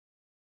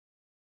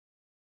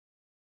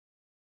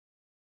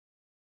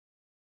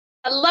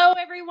Hello,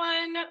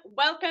 everyone.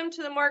 Welcome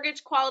to the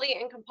Mortgage Quality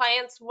and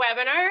Compliance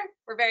webinar.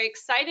 We're very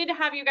excited to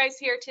have you guys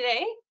here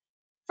today.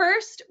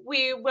 First,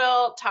 we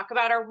will talk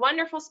about our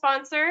wonderful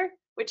sponsor,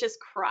 which is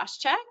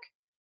Crosscheck.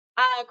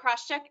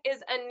 Crosscheck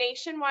is a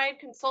nationwide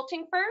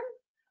consulting firm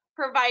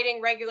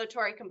providing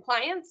regulatory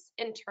compliance,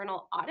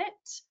 internal audit,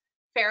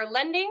 fair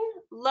lending,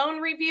 loan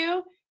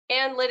review,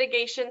 and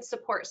litigation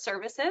support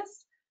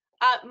services.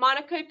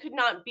 Monica could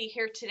not be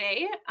here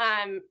today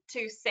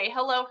to say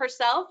hello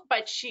herself,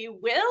 but she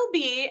will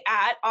be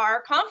at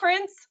our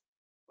conference.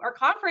 Our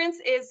conference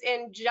is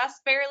in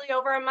just barely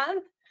over a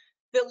month.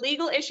 The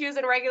Legal Issues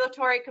and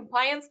Regulatory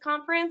Compliance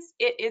Conference.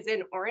 It is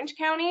in Orange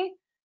County,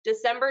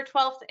 December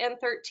 12th and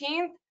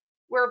 13th.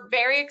 We're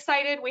very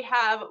excited. We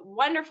have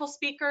wonderful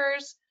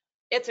speakers.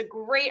 It's a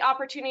great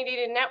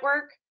opportunity to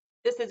network.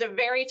 This is a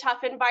very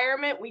tough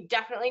environment. We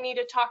definitely need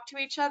to talk to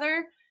each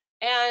other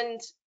and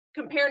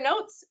compare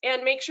notes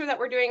and make sure that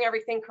we're doing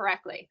everything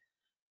correctly.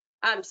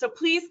 So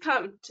please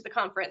come to the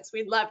conference.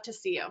 We'd love to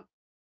see you.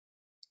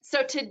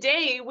 So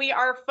today we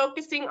are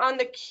focusing on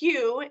the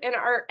Q in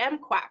our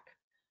MQAC,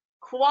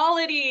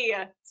 quality.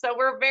 So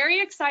we're very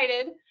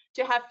excited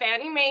to have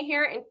Fannie Mae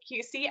here and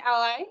QC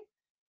Ally.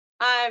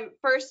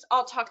 First,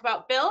 I'll talk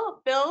about Bill.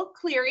 Bill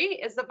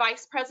Cleary is the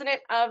Vice President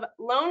of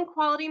Loan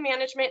Quality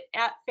Management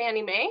at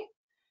Fannie Mae.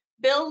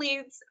 Bill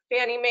leads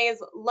Fannie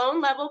Mae's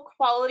loan level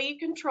quality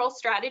control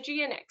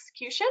strategy and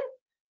execution,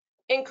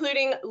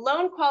 including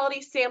loan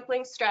quality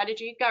sampling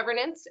strategy,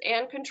 governance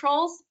and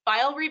controls,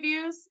 file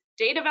reviews,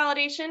 data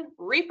validation,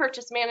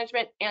 repurchase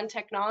management, and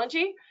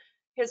technology.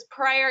 His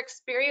prior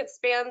experience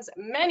spans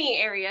many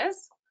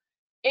areas,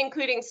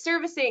 including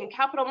servicing,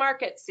 capital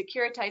markets,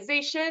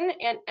 securitization,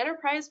 and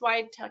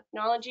enterprise-wide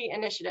technology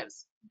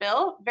initiatives.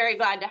 Bill, very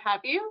glad to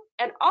have you.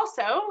 And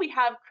also we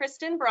have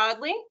Kristen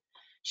Broadley.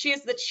 She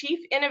is the Chief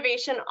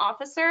Innovation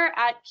Officer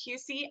at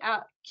QC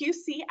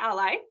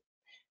Ally.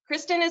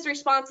 Kristen is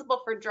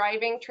responsible for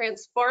driving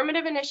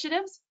transformative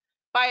initiatives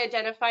by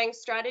identifying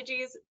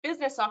strategies,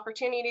 business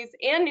opportunities,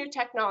 and new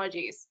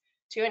technologies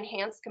to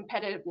enhance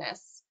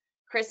competitiveness.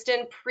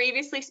 Kristen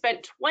previously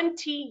spent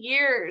 20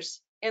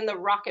 years in the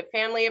Rocket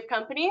family of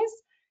companies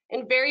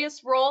in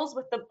various roles,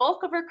 with the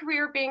bulk of her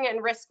career being in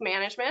risk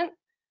management.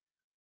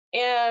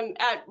 And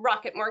at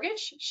Rocket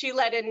Mortgage, she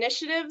led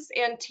initiatives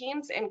and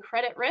teams in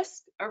credit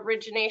risk,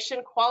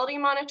 origination quality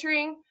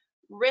monitoring,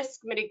 risk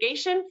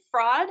mitigation,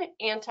 fraud,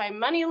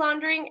 anti-money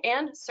laundering,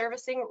 and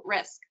servicing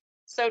risk.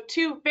 So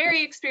two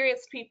very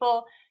experienced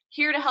people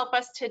here to help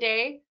us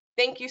today.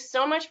 Thank you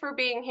so much for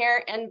being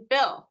here. And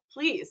Bill,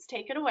 please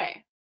take it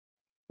away.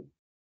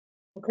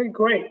 Okay,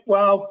 great.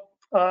 Well,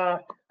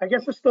 I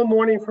guess it's still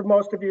morning for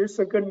most of you,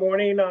 so good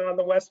morning on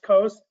the West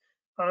Coast.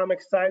 I'm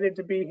excited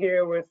to be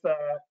here with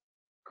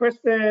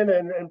Kristen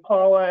and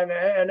Paula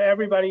and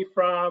everybody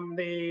from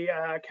the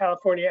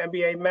California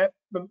MBA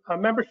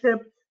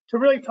membership to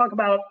really talk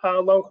about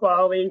loan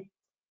quality.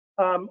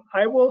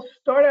 I will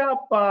start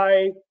out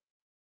by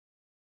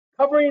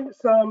covering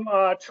some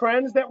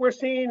trends that we're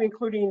seeing,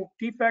 including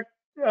defect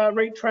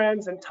rate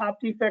trends and top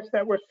defects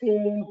that we're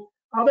seeing.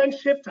 I'll then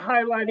shift to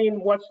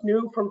highlighting what's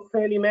new from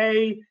Fannie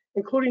Mae,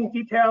 including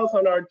details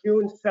on our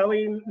June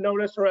selling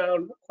notice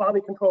around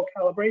quality control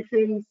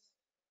calibrations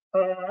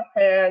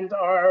and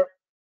our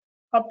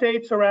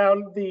updates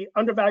around the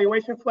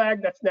undervaluation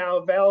flag that's now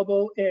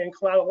available in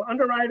Collateral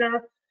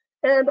Underwriter,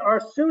 and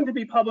our soon to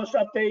be published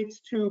updates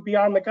to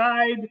Beyond the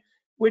Guide,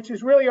 which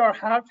is really our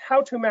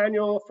how-to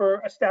manual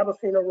for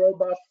establishing a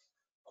robust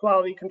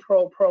quality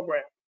control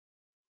program.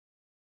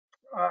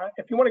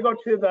 If you want to go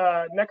to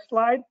the next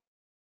slide,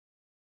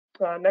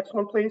 next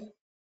one, please.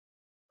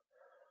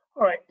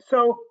 All right,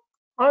 so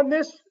on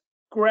this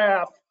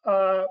graph,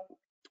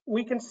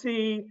 we can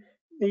see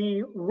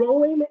the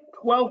rolling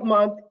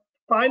 12-month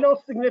final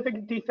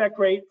significant defect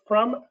rate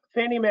from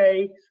Fannie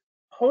Mae's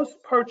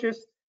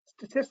post-purchase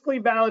statistically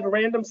valid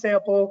random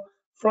sample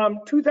from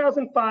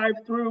 2005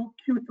 through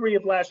Q3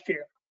 of last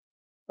year.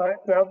 All right,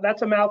 now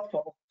that's a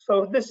mouthful.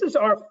 So this is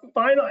our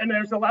final, and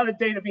there's a lot of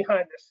data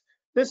behind this.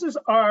 This is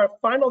our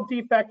final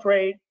defect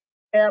rate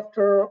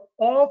after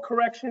all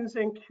corrections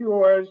and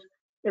cures.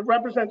 It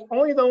represents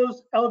only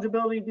those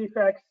eligibility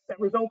defects that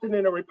resulted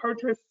in a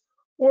repurchase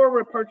or a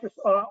repurchase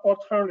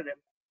alternative.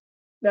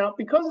 Now,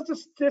 because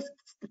it's a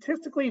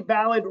statistically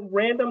valid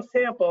random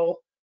sample,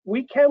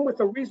 we can, with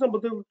a reasonable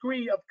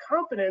degree of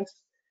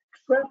confidence,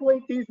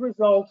 extrapolate these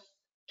results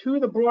to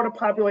the broader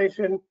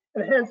population,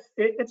 and hence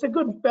it's a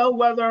good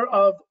bellwether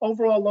of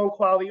overall loan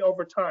quality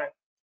over time.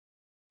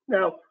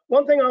 Now,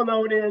 one thing I'll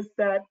note is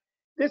that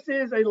this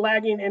is a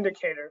lagging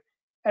indicator.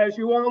 As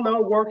you all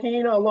know,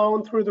 working a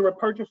loan through the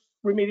repurchase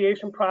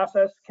remediation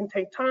process can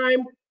take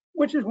time,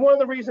 which is one of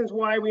the reasons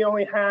why we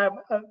only have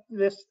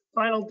this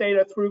final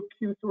data through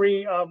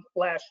Q3 of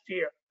last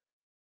year.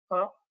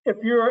 If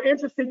you're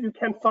interested, you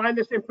can find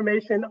this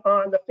information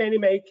on the Fannie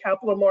Mae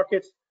Capital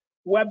Markets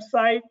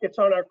website. It's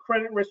on our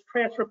credit risk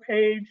transfer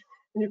page,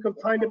 and you can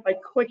find it by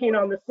clicking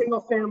on the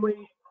single family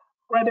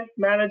credit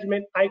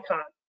management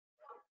icon.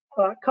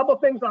 A couple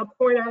of things I'll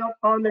point out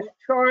on this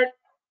chart.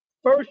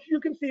 First, you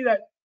can see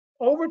that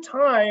over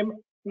time,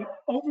 the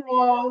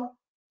overall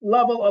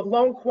level of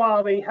loan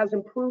quality has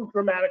improved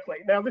dramatically.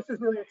 Now, this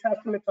is really a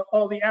testament to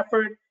all the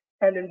effort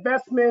and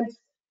investments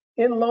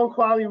in loan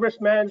quality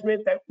risk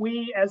management that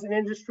we as an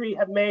industry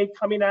have made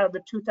coming out of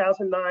the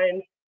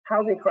 2009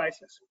 housing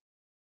crisis.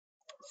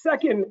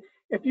 Second,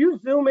 if you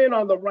zoom in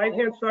on the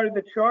right-hand side of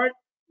the chart,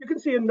 you can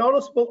see a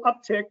noticeable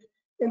uptick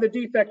in the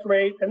defect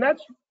rate, and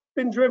that's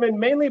been driven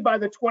mainly by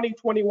the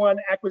 2021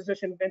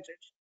 acquisition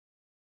vintage.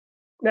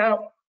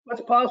 Now,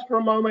 let's pause for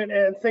a moment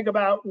and think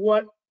about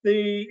what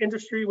the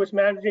industry was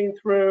managing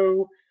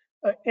through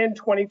in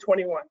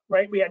 2021,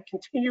 right? We had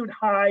continued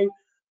high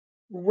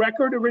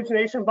record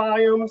origination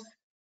volumes.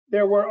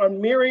 There were a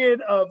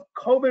myriad of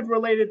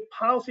COVID-related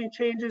policy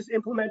changes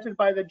implemented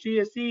by the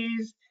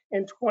GSEs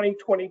in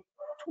 2020,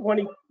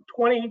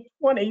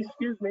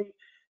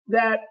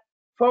 that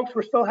folks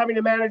were still having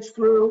to manage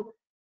through.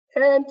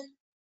 And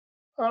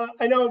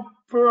I know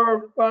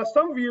for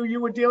some of you,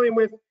 you were dealing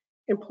with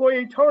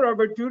employee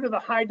turnover due to the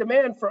high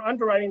demand for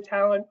underwriting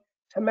talent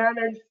to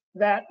manage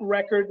that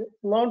record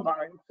loan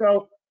volume.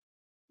 So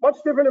much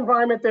different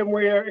environment than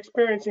we're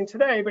experiencing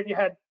today, but you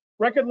had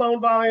record loan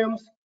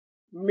volumes,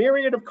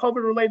 myriad of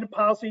COVID-related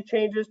policy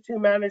changes to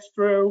manage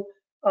through,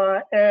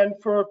 and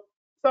for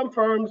some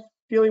firms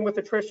dealing with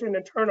attrition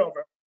and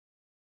turnover.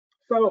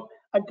 So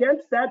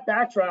against that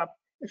backdrop,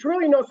 it's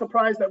really no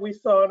surprise that we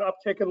saw an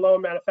uptick in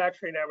loan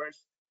manufacturing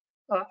errors.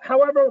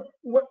 However,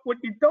 what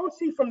you don't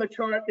see from the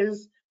chart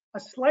is a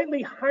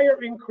slightly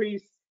higher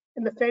increase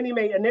in the Fannie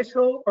Mae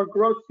initial or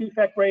gross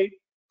defect rate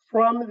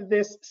from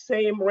this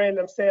same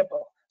random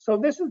sample. So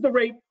this is the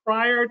rate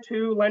prior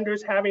to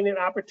lenders having an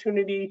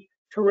opportunity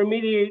to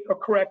remediate or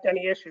correct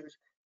any issues.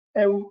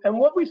 And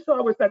what we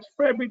saw was that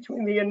spread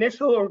between the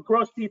initial or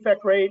gross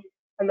defect rate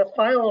and the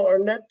final or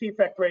net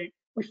defect rate.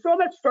 We saw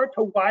that start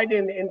to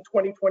widen in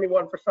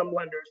 2021 for some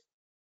lenders.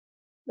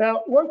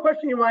 Now, one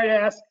question you might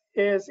ask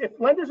is, if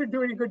lenders are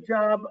doing a good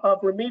job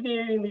of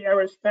remediating the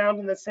errors found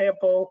in the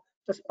sample,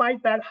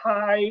 despite that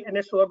high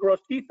initial or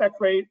gross defect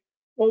rate,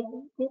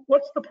 well,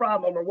 what's the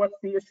problem or what's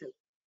the issue?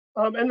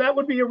 And that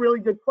would be a really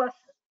good question.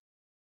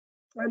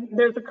 And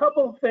there's a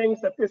couple of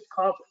things that this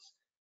causes.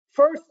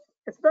 First,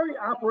 it's very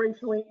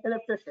operationally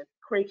inefficient.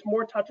 It creates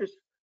more touches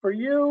for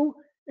you,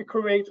 it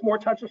creates more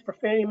touches for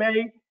Fannie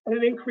Mae, and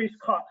it increased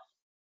costs.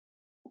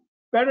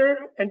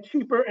 Better and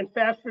cheaper and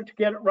faster to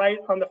get it right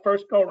on the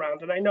first go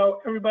round. And I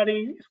know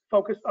everybody is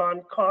focused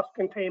on cost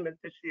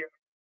containment this year.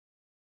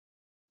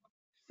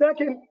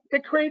 Second,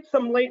 it creates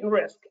some latent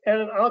risk,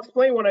 and I'll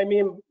explain what I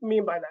mean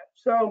by that.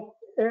 So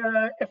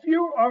if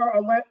you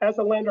are, as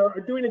a lender,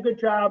 are doing a good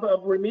job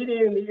of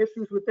remediating the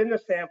issues within the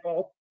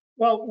sample,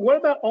 well, what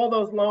about all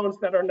those loans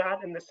that are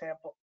not in the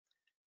sample?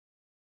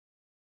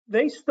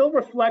 They still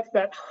reflect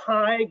that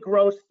high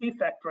gross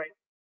defect rate.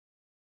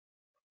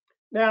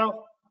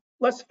 Now,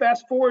 let's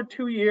fast forward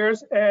 2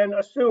 years and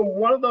assume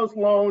one of those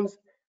loans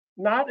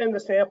not in the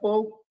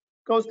sample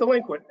goes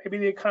delinquent. Maybe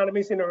the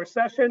economy's in a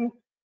recession,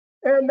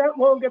 and that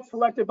loan gets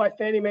selected by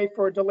Fannie Mae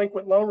for a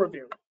delinquent loan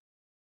review.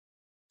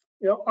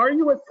 You know, are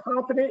you as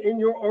confident in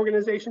your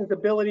organization's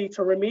ability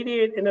to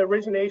remediate an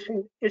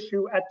origination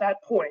issue at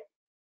that point?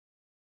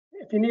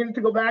 If you needed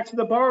to go back to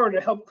the borrower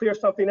to help clear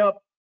something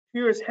up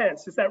years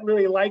hence, is that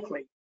really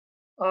likely?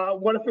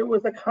 What if it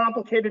was a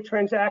complicated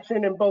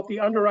transaction and both the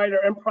underwriter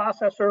and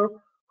processor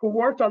who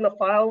worked on the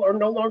file are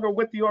no longer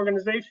with the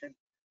organization?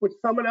 Would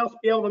someone else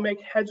be able to make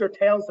heads or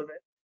tails of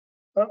it?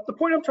 The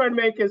point I'm trying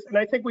to make is, and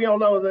I think we all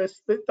know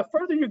this, that the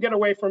further you get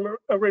away from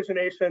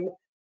origination,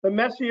 the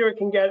messier it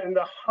can get and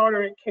the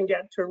harder it can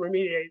get to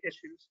remediate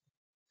issues.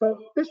 So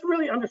this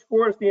really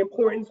underscores the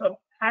importance of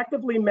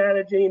actively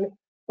managing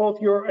both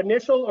your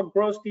initial or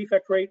gross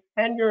defect rate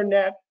and your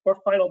net or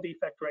final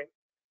defect rate.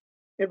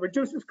 It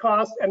reduces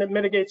costs and it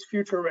mitigates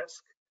future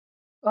risk.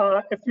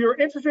 If you're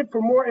interested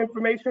for more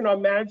information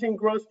on managing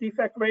gross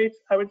defect rates,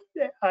 I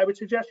would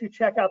suggest you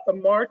check out the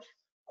March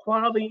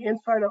Quality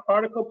Insider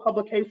article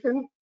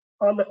publication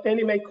on the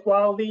Fannie Mae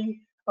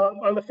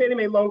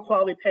loan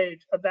quality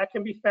page. That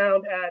can be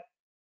found at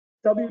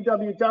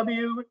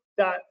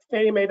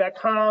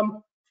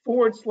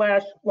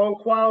www.fanniemae.com/loan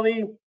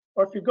quality,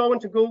 or if you go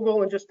into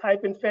Google and just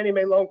type in Fannie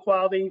Mae loan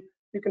quality,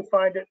 you can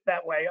find it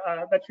that way.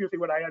 That's usually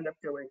what I end up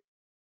doing.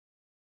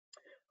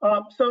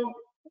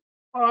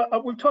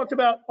 We've talked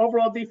about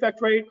overall defect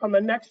rate. On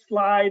the next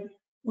slide,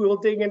 we will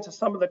dig into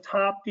some of the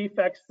top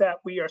defects that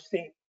we are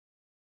seeing.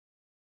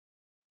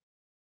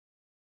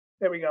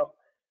 There we go.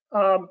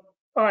 All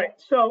right,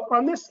 so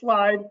on this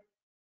slide,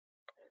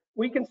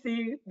 we can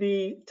see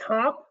the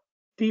top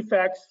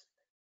defects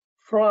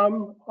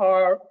from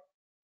our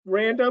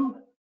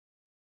random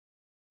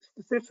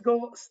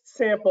statistical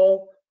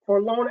sample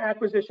for loan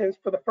acquisitions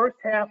for the first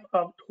half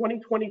of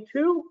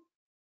 2022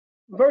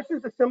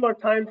 versus a similar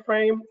time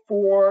frame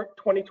for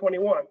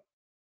 2021.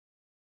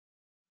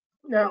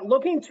 Now,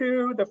 looking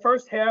to the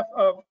first half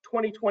of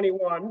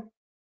 2021,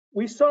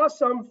 we saw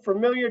some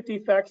familiar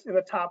defects in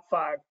the top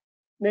 5,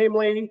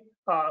 namely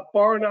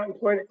borrower not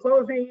employed at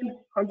closing,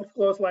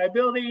 undisclosed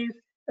liabilities,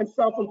 and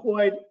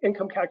self-employed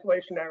income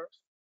calculation errors.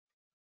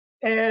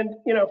 And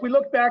if we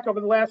look back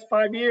over the last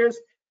 5 years,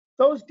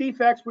 those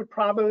defects would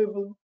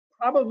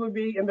probably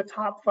be in the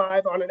top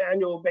 5 on an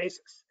annual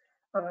basis.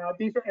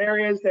 These are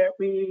areas that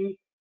we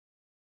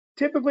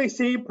typically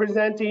see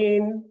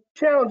presenting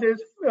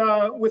challenges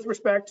with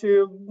respect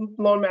to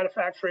loan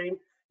manufacturing,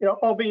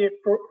 albeit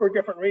for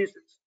different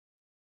reasons.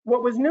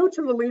 What was new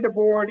to the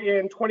leaderboard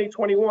in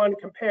 2021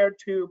 compared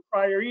to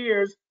prior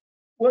years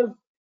was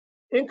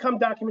income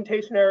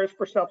documentation errors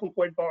for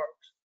self-employed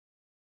borrowers.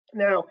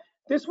 Now,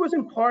 this was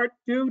in part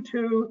due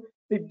to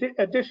the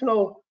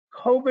additional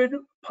COVID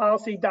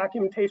policy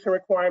documentation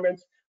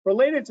requirements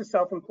related to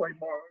self-employed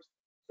borrowers.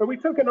 So we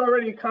took an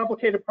already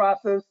complicated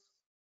process,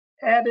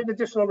 added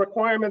additional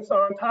requirements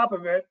on top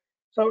of it.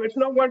 So it's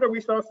no wonder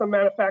we saw some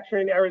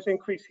manufacturing errors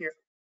increase here.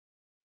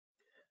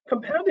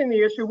 Compounding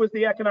the issue was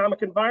the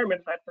economic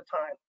environment at the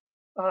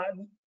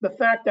time. The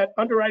fact that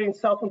underwriting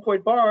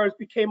self-employed borrowers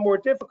became more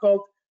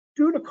difficult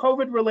due to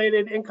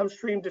COVID-related income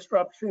stream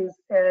disruptions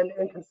and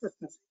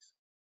inconsistencies.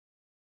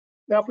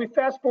 Now, if we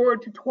fast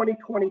forward to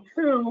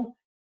 2022,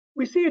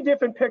 we see a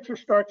different picture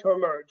start to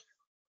emerge.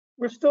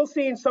 We're still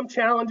seeing some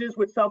challenges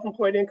with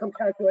self-employed income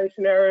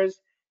calculation errors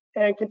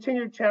and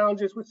continued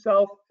challenges with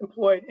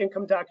self-employed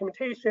income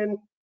documentation,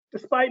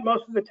 despite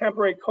most of the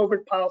temporary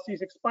COVID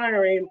policies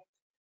expiring.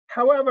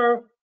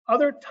 However,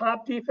 other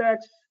top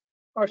defects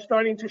are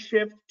starting to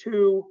shift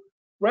to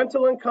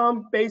rental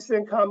income, base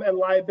income, and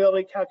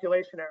liability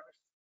calculation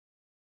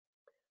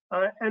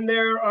errors. And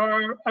there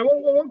are, I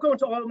won't go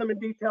into all of them in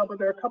detail, but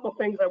there are a couple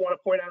things I want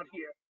to point out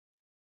here.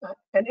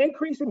 An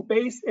increase in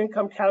base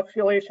income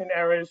calculation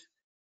errors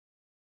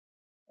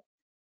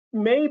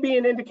may be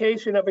an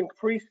indication of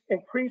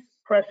increased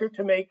pressure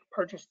to make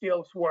purchase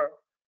deals work.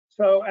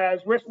 So as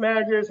risk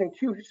managers and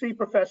QC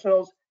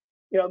professionals,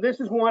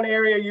 this is one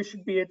area you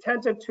should be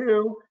attentive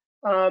to.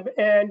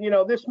 And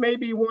this may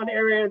be one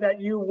area that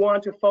you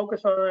want to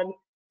focus on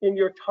in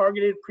your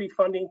targeted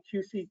pre-funding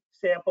QC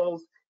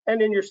samples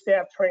and in your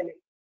staff training.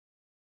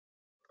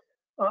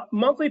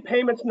 Monthly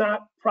payments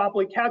not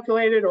properly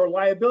calculated or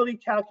liability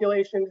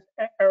calculations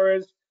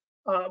errors,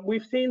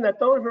 we've seen that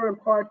those are in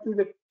part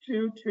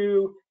due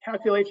to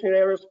calculation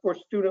errors for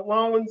student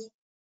loans.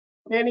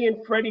 Fannie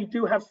and Freddie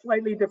do have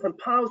slightly different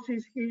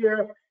policies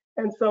here.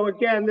 And so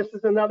again, this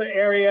is another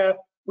area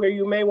where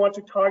you may want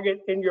to target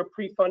in your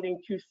pre-funding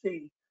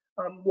QC.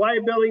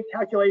 Liability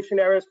calculation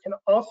errors can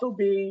also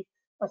be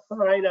a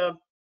sign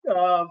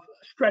of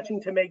stretching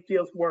to make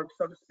deals work,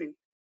 so to speak.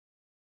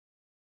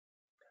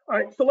 All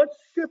right, so let's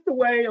shift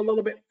away a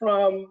little bit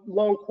from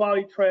loan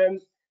quality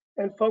trends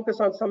and focus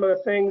on some of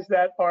the things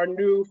that are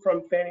new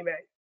from Fannie Mae.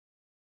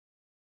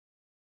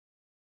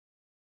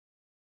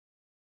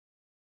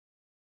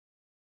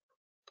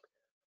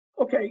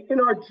 Okay, in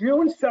our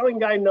June selling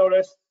guide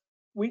notice,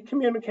 we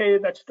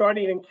communicated that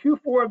starting in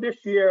Q4 of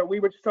this year,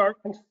 we would start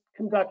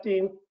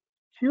conducting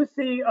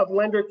QC of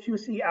lender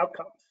QC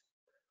outcomes,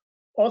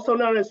 also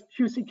known as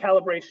QC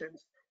calibrations.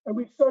 And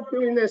we start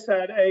doing this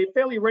at a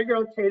fairly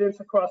regular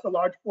cadence across a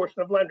large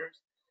portion of lenders.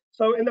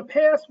 So in the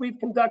past, we've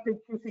conducted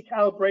QC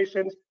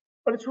calibrations,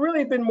 but it's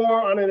really been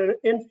more on an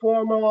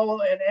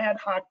informal and ad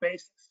hoc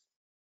basis.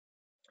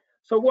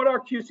 So what are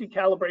QC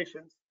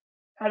calibrations?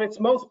 At its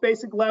most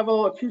basic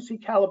level, a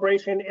QC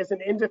calibration is an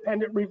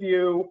independent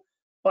review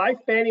by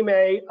Fannie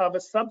Mae of a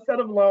subset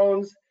of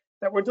loans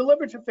that were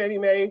delivered to Fannie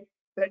Mae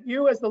that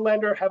you as the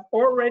lender have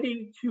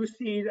already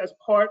QC'd as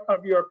part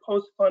of your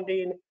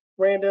post-funding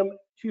random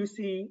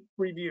QC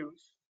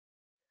reviews.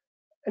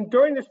 And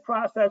during this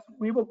process,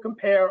 we will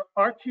compare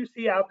our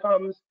QC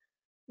outcomes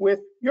with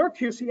your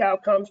QC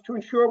outcomes to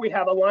ensure we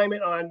have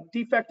alignment on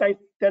defect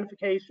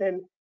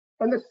identification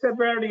and the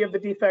severity of the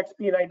defects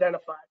being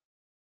identified.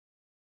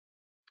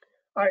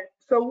 All right,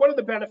 so what are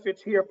the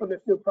benefits here from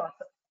this new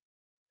process?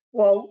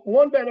 Well,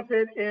 one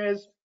benefit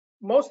is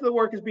most of the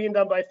work is being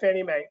done by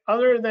Fannie Mae.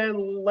 Other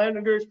than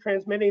lenders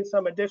transmitting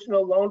some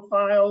additional loan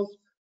files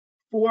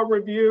for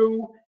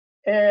review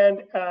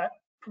and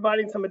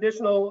providing some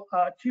additional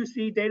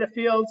QC data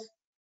fields,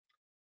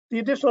 the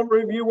additional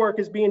review work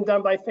is being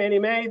done by Fannie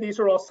Mae. These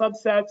are all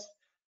subsets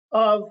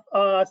of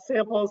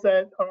samples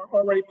that are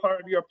already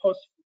part of your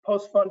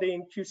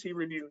post-funding QC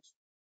reviews.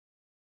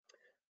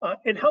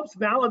 It helps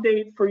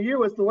validate for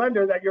you as the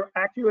lender that you're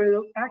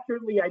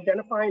accurately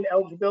identifying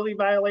eligibility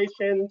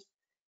violations.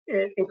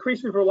 It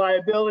increases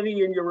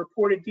reliability in your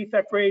reported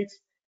defect rates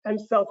and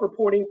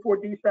self-reporting for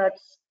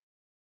defects.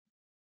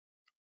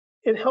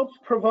 It helps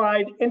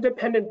provide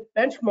independent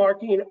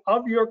benchmarking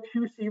of your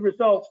QC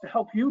results to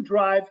help you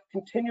drive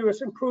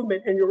continuous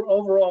improvement in your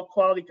overall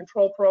quality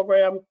control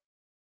program.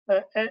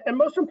 And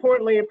most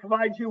importantly, it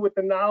provides you with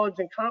the knowledge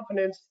and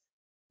confidence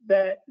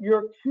that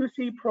your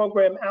QC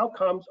program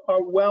outcomes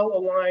are well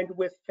aligned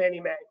with Fannie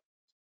Mae.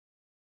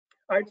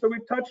 All right, so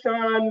we've touched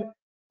on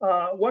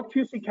what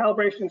QC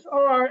calibrations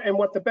are and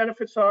what the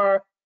benefits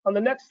are. On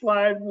the next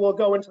slide, we'll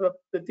go into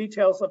the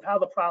details of how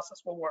the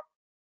process will work.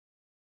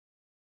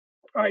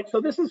 All right,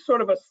 so this is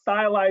sort of a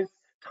stylized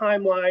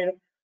timeline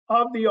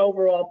of the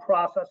overall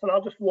process, and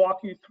I'll just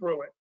walk you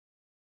through it.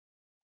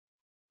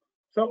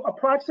 So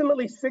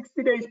approximately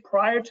 60 days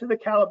prior to the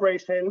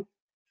calibration,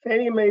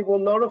 Fannie Mae will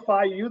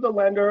notify you, the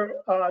lender,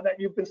 that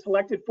you've been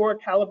selected for a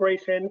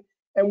calibration,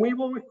 and we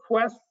will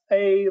request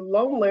a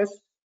loan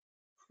list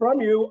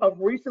from you of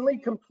recently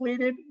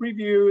completed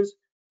reviews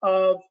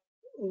of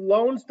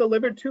loans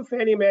delivered to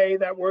Fannie Mae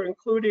that were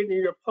included in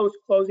your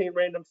post-closing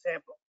random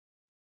sample.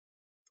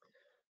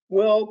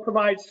 We'll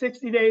provide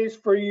 60 days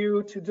for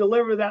you to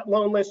deliver that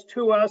loan list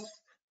to us.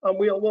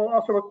 We'll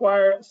also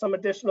require some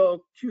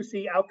additional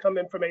QC outcome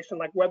information,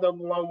 like whether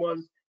the loan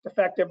was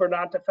defective or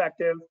not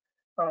defective.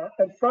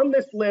 And from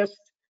this list,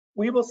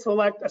 we will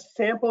select a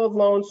sample of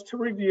loans to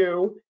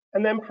review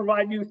and then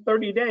provide you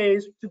 30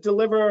 days to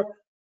deliver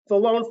the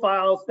loan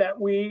files that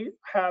we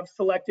have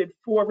selected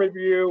for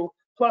review,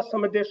 plus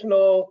some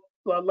additional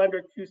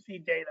lender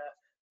QC data.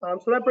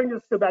 So that brings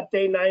us to about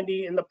day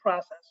 90 in the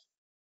process.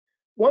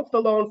 Once the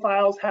loan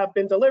files have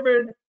been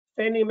delivered,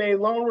 Fannie Mae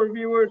loan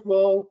reviewers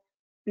will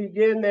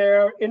begin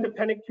their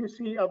independent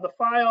QC of the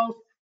files.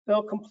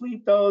 They'll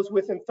complete those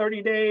within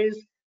 30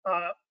 days.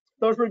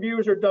 Those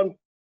reviews are done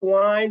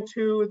blind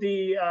to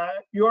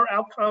your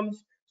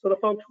outcomes, so the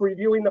folks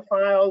reviewing the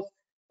files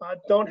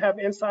don't have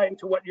insight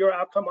into what your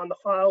outcome on the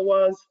file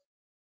was.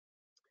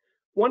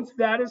 Once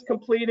that is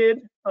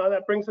completed,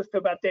 that brings us to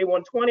about day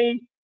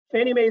 120.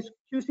 Fannie Mae's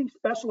QC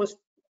specialist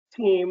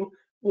team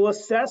will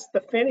assess the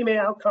Fannie Mae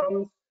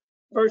outcomes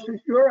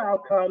versus your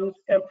outcomes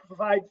and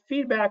provide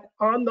feedback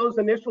on those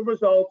initial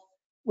results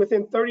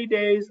within 30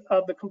 days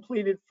of the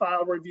completed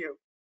file review.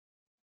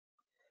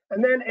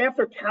 And then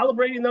after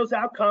calibrating those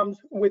outcomes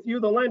with you,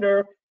 the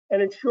lender,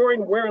 and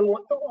ensuring we're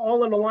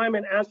all in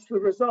alignment as to the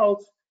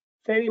results,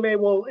 Fannie Mae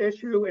will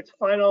issue its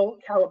final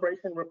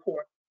calibration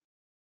report.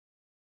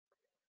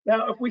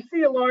 Now, if we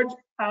see a large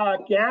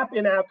gap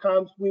in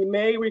outcomes, we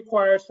may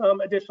require some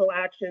additional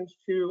actions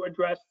to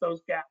address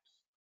those gaps.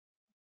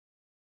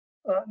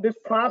 This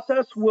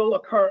process will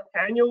occur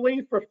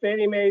annually for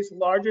Fannie Mae's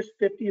largest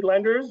 50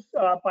 lenders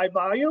by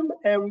volume,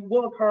 and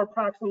will occur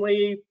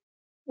approximately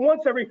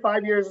once every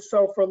 5 years or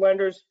so for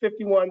lenders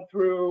 51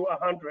 through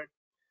 100.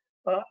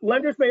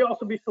 Lenders may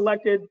also be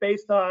selected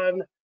based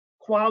on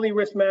quality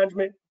risk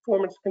management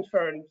performance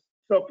concerns.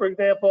 So for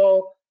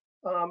example,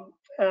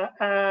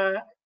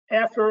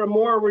 after a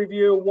more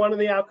review, one of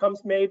the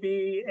outcomes may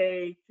be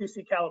a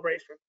QC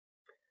calibration.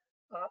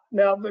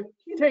 Now, the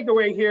key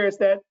takeaway here is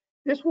that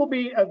this will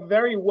be a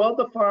very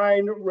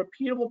well-defined,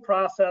 repeatable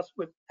process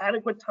with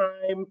adequate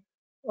time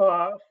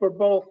for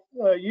both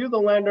you, the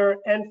lender,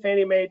 and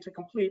Fannie Mae to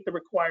complete the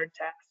required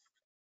tasks.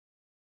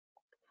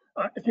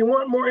 If you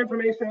want more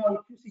information on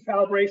QC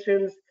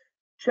calibrations,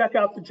 check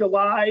out the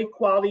July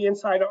Quality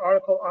Insider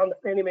article on the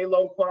Fannie Mae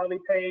Loan Quality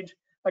page.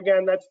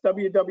 Again, that's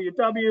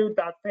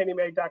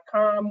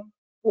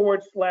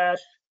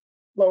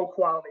www.fanniemae.com/loan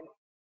quality.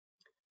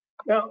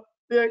 Now,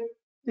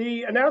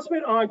 the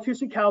announcement on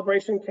QC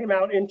calibration came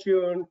out in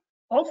June.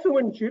 Also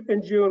in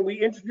June,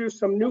 we introduced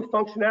some new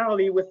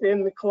functionality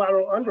within the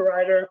collateral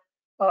underwriter,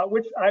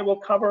 which I will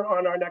cover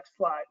on our next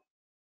slide.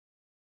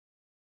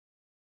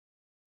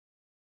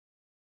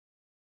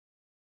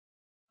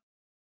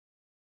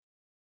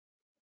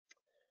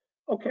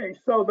 Okay,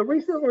 so the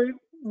recently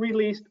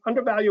released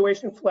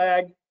undervaluation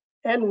flag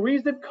and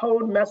reason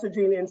code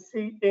messaging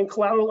in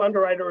collateral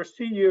underwriter, or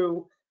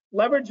CU,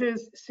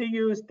 leverages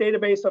CU's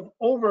database of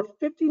over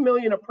 50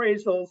 million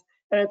appraisals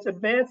and its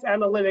advanced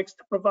analytics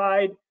to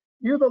provide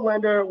you, the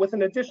lender, with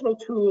an additional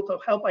tool to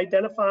help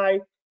identify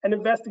and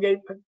investigate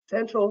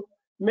potential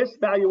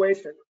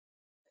misvaluation.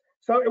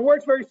 So it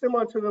works very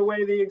similar to the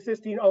way the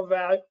existing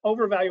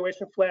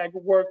overvaluation flag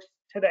works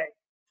today.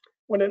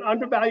 When an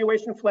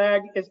undervaluation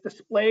flag is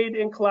displayed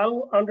in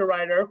collateral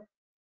underwriter,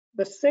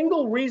 the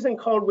single reason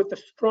code with the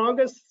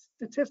strongest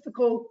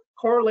statistical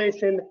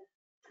correlation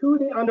to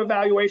the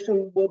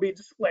undervaluation will be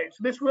displayed.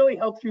 So this really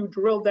helps you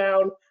drill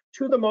down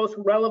to the most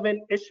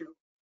relevant issue.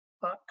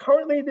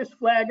 Currently, this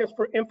flag is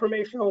for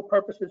informational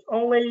purposes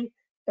only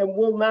and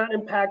will not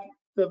impact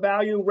the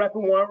value rep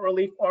and warrant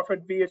relief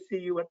offered via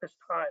CU at this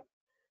time.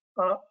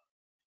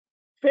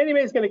 Fannie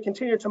Mae is going to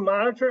continue to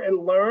monitor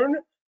and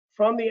learn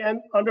from the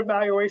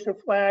undervaluation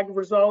flag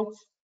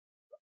results.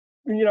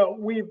 You know,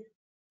 we've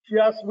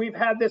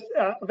had this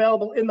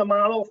available in the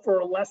model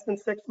for less than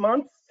 6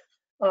 months.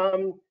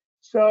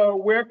 So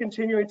we're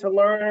continuing to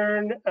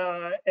learn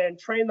and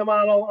train the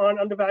model on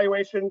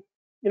undervaluation.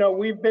 You know,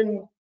 we've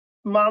been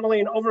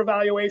modeling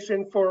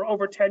overvaluation for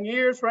over 10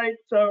 years, right?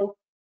 So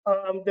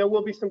there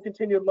will be some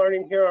continued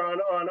learning here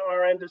on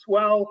our end as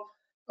well.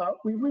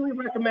 We really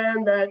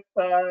recommend that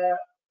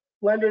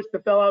lenders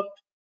develop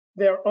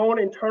their own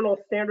internal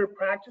standard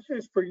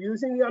practices for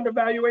using the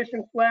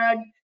undervaluation flag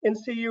in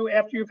CU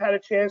after you've had a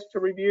chance to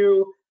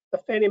review the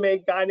Fannie Mae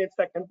guidance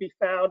that can be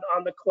found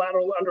on the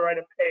collateral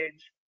underwriter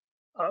page.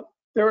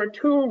 There are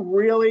 2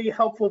 really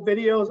helpful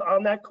videos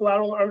on that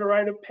collateral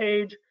underwriter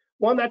page.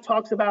 One that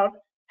talks about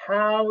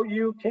how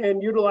you can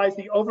utilize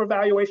the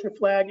overvaluation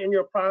flag in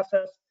your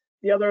process.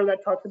 The other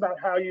that talks about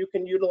how you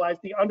can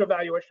utilize the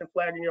undervaluation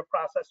flag in your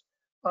process.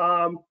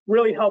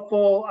 Really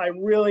helpful. I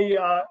really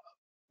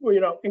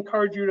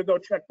encourage you to go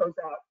check those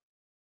out.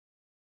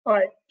 All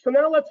right, so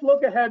now let's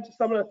look ahead to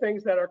some of the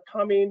things that are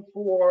coming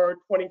for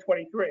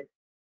 2023.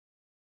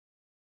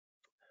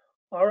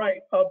 All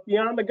right,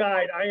 Beyond the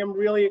Guide. I am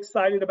really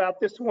excited about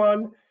this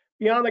one.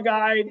 Beyond the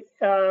Guide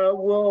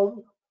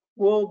will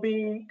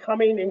be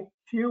coming in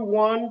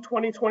Q1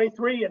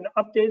 2023, an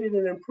updated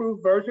and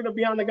improved version of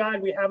Beyond the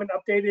Guide. We haven't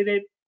updated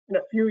it in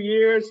a few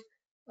years.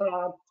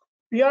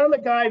 Beyond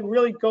the Guide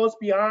really goes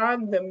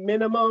beyond the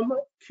minimum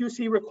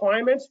QC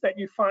requirements that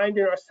you find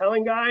in our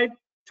selling guide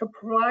to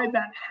provide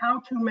that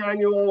how-to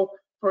manual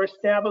for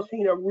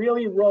establishing a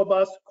really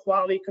robust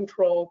quality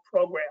control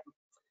program.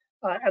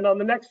 And on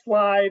the next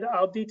slide,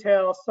 I'll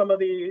detail some of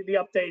the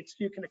updates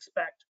you can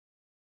expect.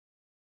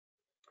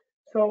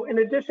 So in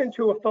addition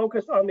to a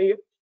focus on the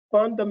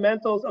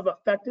fundamentals of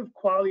effective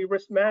quality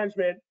risk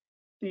management,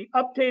 the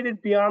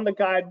updated Beyond the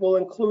Guide will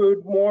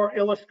include more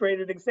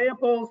illustrated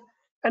examples,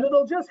 and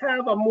it'll just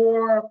have a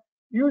more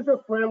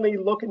user-friendly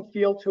look and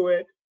feel to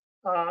it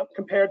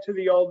compared to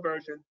the old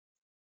version.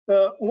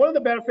 One of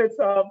the benefits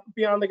of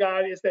Beyond the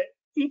Guide is that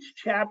each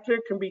chapter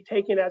can be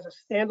taken as a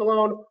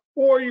standalone,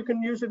 or you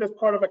can use it as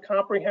part of a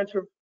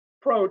comprehensive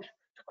approach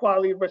to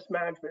quality risk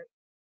management.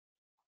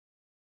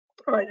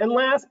 All right, and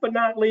last but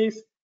not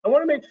least, I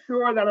want to make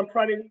sure that I'm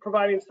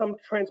providing some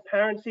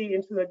transparency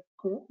into the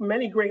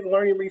many great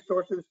learning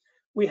resources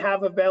we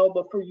have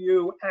available for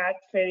you at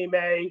Fannie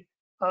Mae,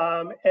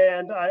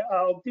 and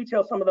I'll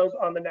detail some of those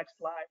on the next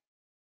slide.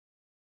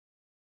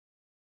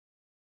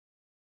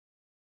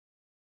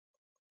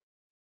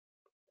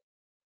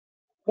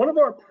 One of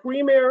our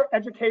premier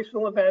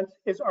educational events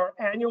is our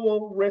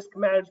annual Risk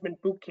Management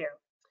Bootcamp.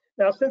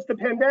 Now, since the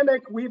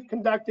pandemic, we've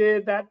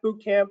conducted that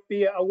bootcamp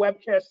via a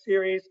webcast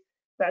series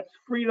that's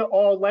free to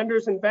all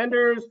lenders and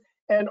vendors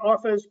and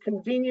offers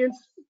convenience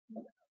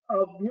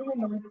of viewing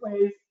the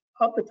replays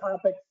of the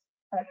topics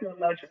at your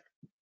leisure.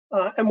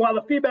 And while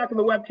the feedback in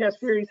the webcast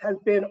series has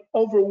been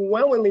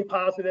overwhelmingly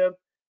positive,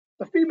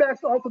 the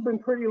feedback's also been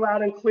pretty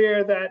loud and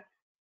clear that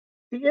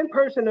the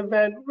in-person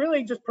event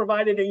really just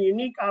provided a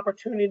unique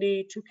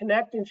opportunity to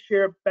connect and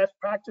share best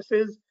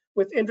practices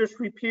with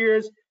industry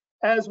peers,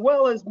 as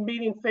well as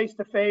meeting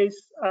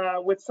face-to-face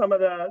with some of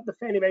the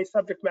Fannie Mae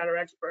subject matter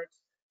experts.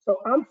 So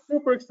I'm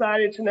super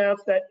excited to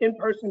announce that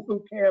in-person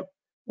bootcamp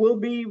will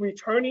be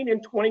returning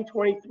in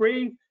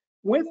 2023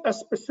 with a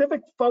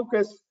specific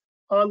focus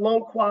on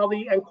loan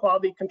quality and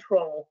quality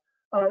control.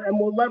 And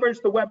we'll leverage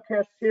the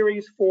webcast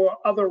series for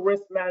other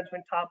risk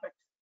management topics.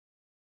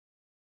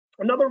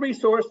 Another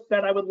resource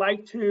that I would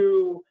like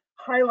to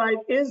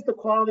highlight is the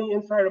Quality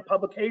Insider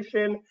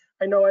publication.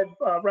 I know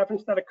I've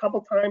referenced that a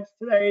couple times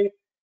today.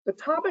 The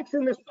topics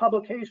in this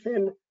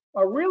publication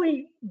are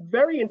really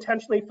very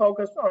intentionally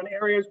focused on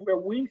areas where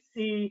we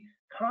see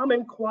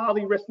common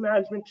quality risk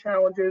management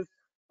challenges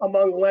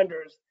among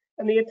lenders.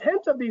 And the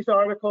intent of these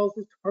articles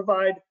is to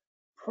provide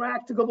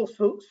practicable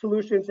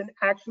solutions and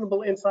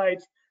actionable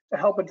insights to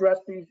help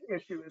address these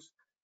issues.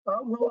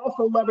 We'll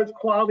also leverage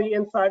Quality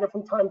Insider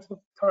from time to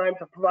time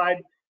to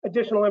provide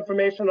additional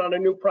information on a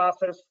new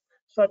process,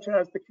 such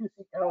as the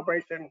QC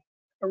calibration.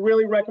 I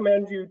really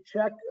recommend you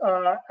check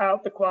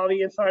out the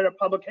Quality Insider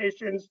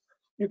publications.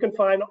 You can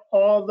find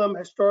all of them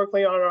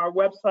historically on our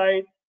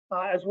website,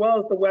 as well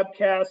as the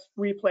webcast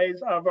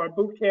replays of our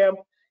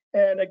bootcamp.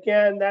 And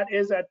again, that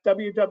is at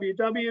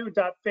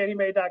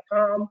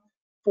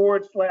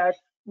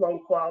www.fanniemae.com/loan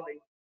quality.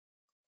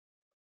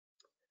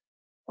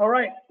 All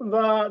right,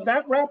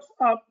 that wraps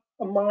up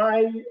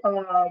my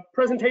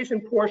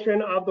presentation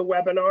portion of the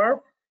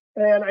webinar.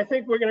 And I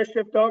think we're going to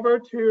shift over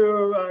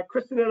to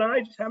Kristen and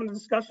I just having a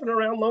discussion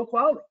around loan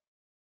quality.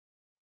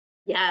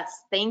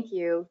 Yes, thank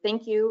you.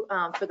 Thank you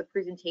for the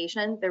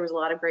presentation. There was a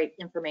lot of great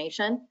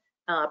information.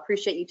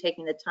 Appreciate you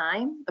taking the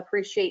time.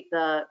 Appreciate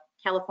the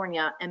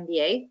California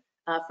MBA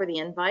for the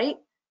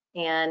invite.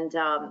 And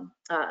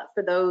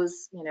for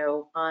those,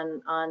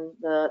 on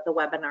the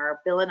webinar,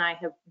 Bill and I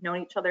have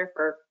known each other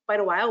for quite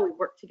a while. We've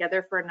worked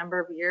together for a number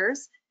of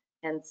years.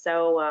 And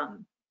so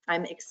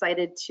I'm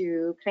excited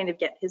to kind of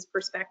get his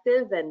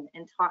perspective and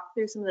talk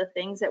through some of the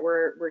things that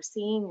we're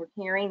seeing, we're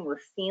hearing, we're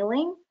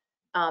feeling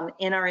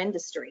in our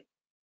industry.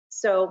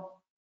 So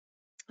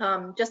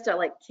just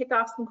to kick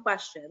off some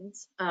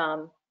questions.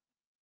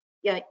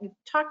 Yeah, you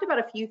talked about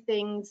a few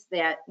things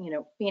that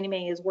Fannie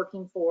Mae is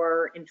working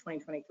for in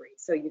 2023.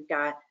 So you've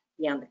got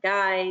Beyond the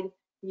Guide,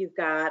 you've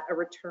got a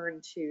return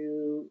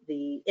to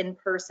the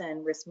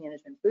in-person risk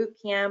management boot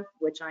camp,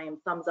 which I am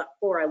thumbs up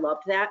for. I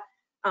loved that.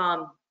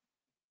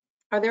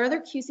 Are there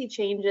other QC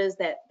changes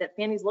that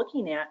Fannie's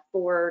looking at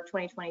for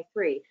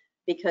 2023?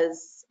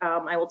 Because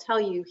I will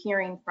tell you,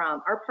 hearing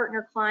from our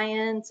partner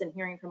clients and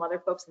hearing from other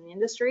folks in the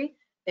industry,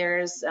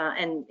 there's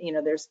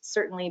there's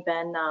certainly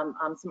been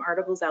some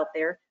articles out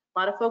there. A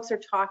lot of folks are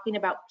talking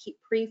about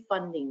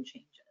pre-funding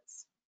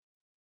changes.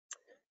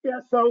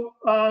 Yeah, so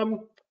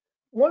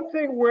one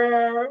thing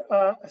we're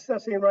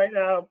assessing right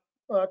now,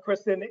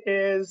 Kristen,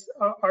 is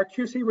our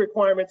QC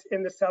requirements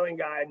in the selling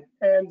guide.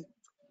 And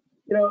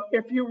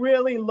if you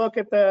really look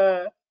at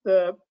the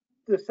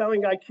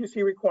selling guide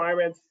QC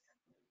requirements,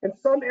 In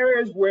some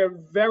areas, we're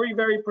very,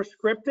 very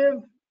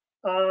prescriptive,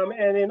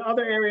 and in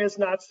other areas,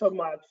 not so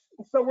much.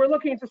 So we're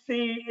looking to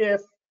see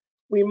if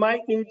we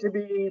might need to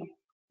be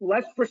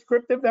less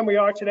prescriptive than we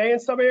are today in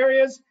some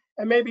areas,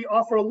 and maybe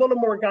offer a little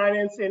more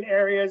guidance in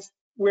areas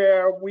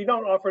where we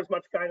don't offer as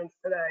much guidance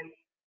today.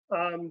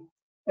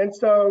 And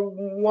so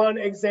one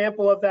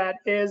example of that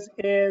is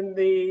in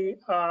the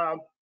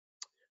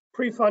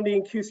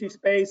pre-funding QC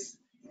space.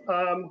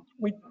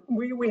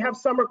 We have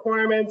some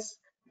requirements,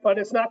 but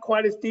it's not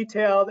quite as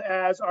detailed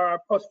as our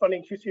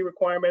post-funding QC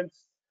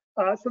requirements.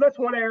 So that's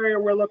one area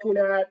we're looking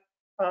at.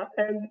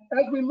 And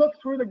as we look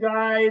through the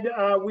guide,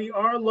 we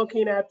are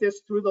looking at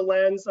this through the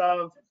lens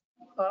of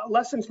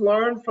lessons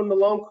learned from the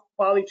loan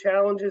quality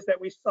challenges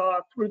that we saw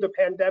through the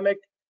pandemic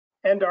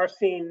and are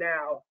seeing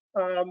now.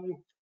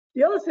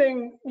 The other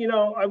thing,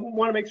 I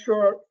want to make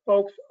sure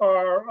folks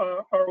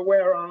are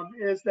aware of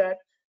is that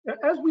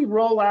as we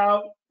roll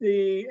out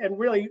and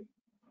really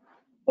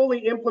fully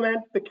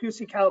implement the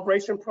QC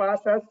calibration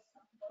process,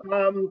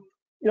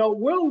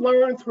 we'll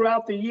learn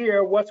throughout the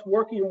year what's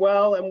working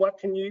well and what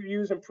can you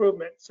use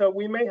improvement. So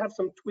we may have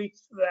some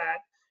tweaks to that.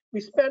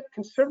 We spent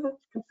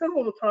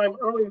considerable time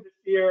earlier this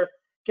year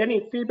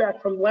getting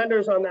feedback from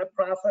lenders on that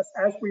process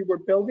as we were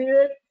building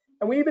it.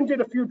 And we even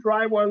did a few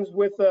dry ones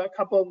with a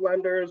couple of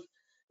lenders,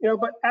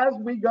 but as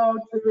we go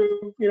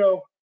to,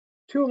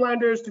 2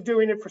 lenders to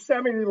doing it for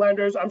 70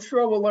 lenders, I'm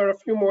sure we'll learn a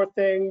few more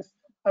things.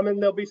 I mean,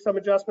 there'll be some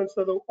adjustments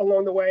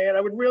along the way. And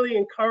I would really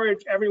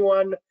encourage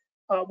everyone,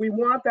 we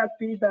want that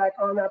feedback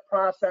on that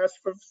process.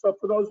 So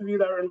for those of you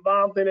that are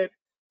involved in it,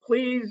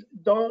 please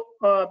don't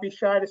be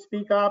shy to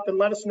speak up and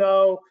let us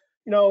know,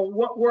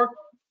 what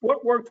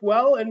worked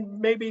well and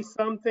maybe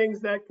some things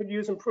that could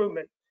use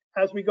improvement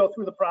as we go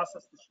through the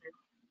process this year.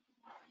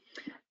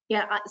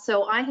 Yeah,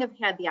 so I have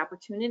had the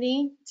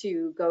opportunity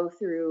to go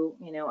through,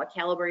 a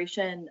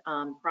calibration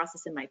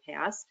process in my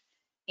past.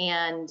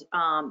 And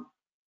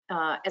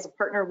as a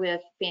partner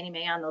with Fannie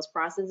Mae on those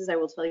processes, I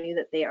will tell you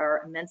that they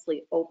are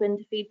immensely open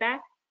to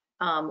feedback,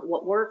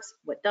 what works,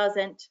 what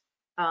doesn't,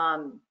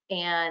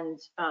 and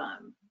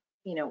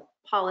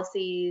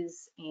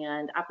policies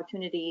and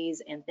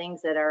opportunities and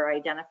things that are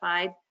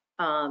identified.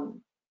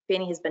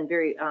 Fannie has been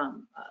very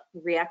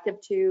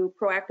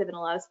proactive in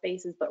a lot of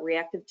spaces, but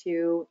reactive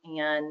to,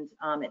 and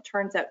it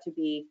turns out to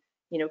be,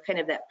 kind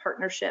of that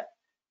partnership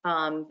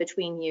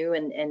between you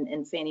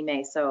and Fannie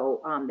Mae.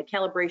 So the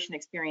calibration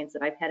experience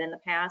that I've had in the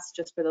past,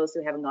 just for those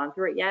who haven't gone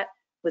through it yet,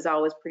 was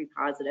always pretty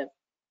positive.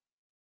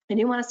 I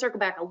do want to circle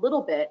back a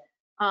little bit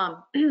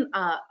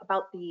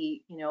about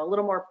the, a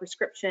little more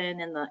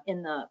prescription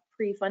in the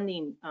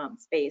pre-funding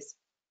space.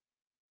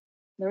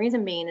 The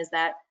reason being is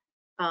that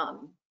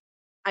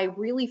I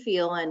really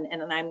feel,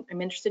 and I'm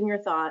interested in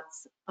your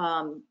thoughts,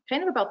 kind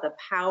of about the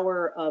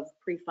power of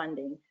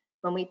pre-funding.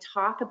 When we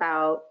talk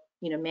about,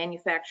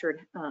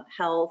 manufactured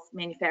health,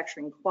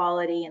 manufacturing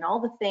quality, and all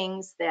the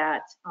things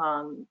that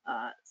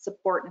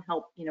support and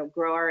help,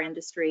 grow our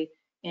industry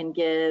and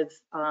give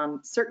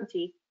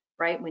certainty,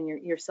 right, when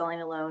you're selling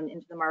a loan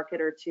into the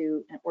market or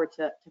to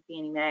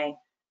Fannie Mae.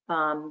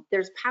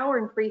 There's power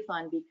in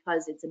pre-fund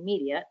because it's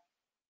immediate.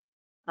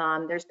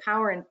 There's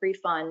power in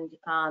pre-fund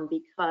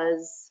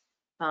because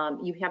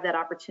you have that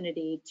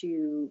opportunity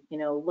to,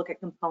 look at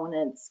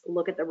components,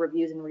 look at the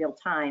reviews in real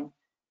time.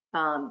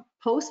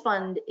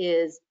 Post-fund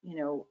is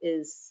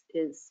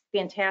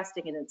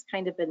fantastic, and it's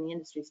kind of been the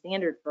industry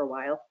standard for a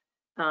while.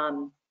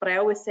 But I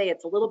always say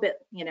it's a little bit,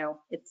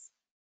 it's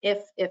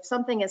if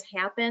something has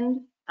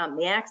happened,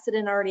 the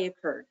accident already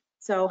occurred.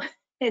 So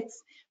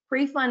it's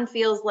pre-fund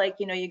feels like,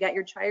 you got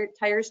your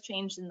tires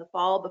changed in the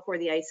fall before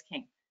the ice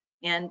came.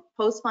 And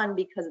post-fund,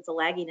 because it's a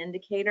lagging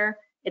indicator,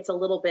 it's a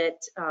little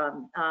bit,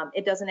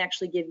 it doesn't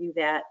actually give you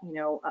that,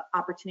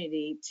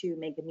 opportunity to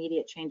make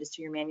immediate changes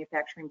to your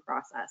manufacturing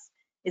process.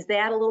 Is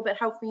that a little bit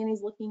how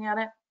Fannie's looking at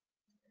it?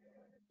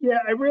 Yeah,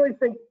 I really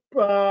think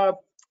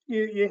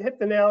you hit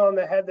the nail on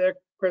the head there,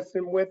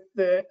 Kristen, with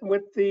the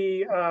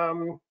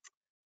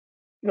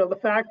the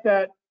fact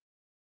that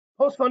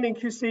post-funding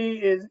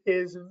QC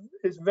is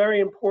very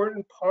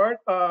important part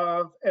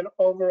of an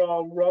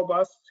overall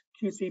robust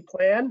QC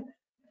plan.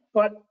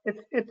 But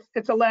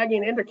it's a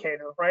lagging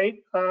indicator, right?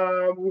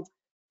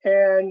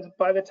 And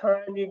by the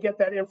time you get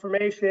that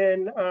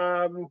information,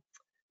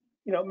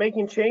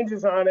 making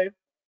changes on it,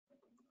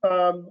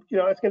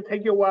 it's going to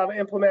take you a while to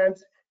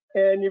implement.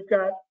 And you've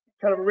got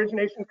kind of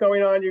originations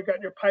going on. You've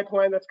got your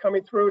pipeline that's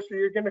coming through, so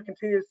you're going to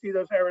continue to see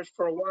those errors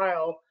for a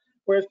while.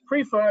 Whereas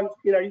pre-fund,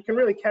 you can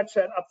really catch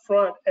that up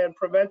front and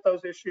prevent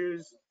those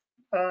issues.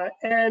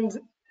 And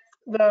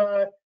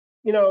the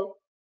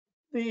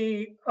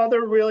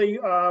other really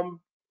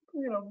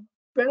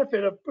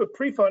benefit of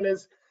pre-fund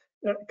is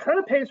it kind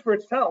of pays for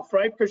itself,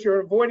 right? Because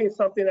you're avoiding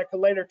something that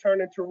can later turn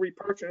into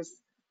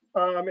repurchase.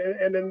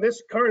 And in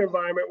this current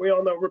environment, we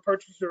all know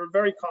repurchases are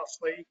very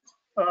costly.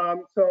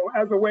 So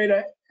as a way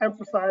to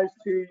emphasize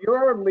to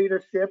your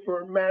leadership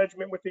or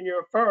management within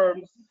your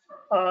firms,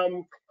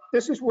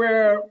 this is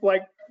where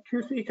like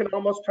QC can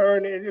almost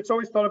turn, it's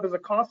always thought of as a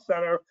cost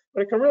center,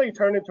 but it can really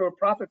turn into a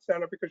profit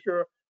center because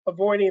you're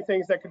avoiding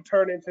things that can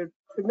turn into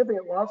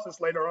significant losses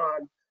later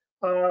on.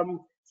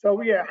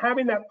 So yeah,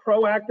 having that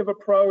proactive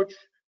approach,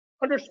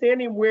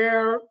 understanding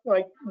where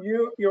like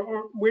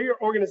where your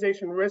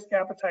organization risk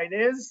appetite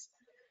is,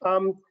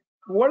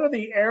 what are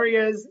the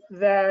areas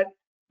that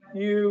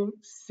you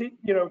see,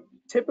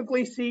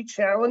 typically see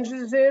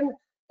challenges in,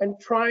 and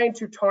trying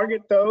to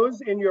target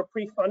those in your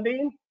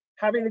pre-funding,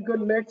 having a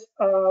good mix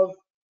of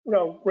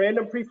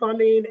random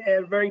pre-funding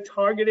and very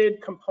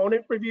targeted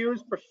component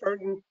reviews for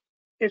certain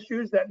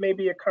issues that may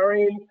be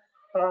occurring.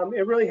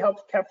 It really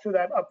helps capture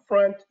that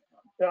upfront.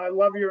 I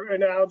love your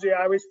analogy.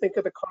 I always think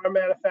of the car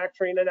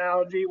manufacturing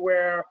analogy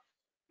where,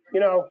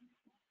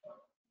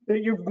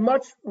 you'd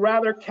much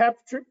rather catch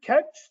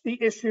the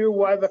issue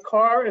while the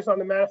car is on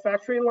the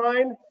manufacturing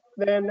line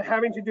than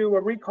having to do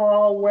a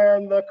recall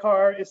when the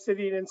car is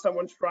sitting in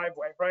someone's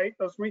driveway, right?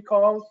 Those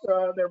recalls,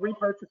 their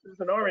repurchases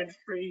in our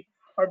industry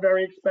are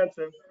very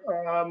expensive.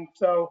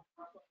 So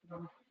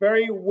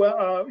very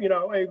well,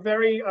 a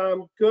very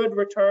good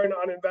return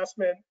on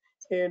investment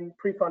in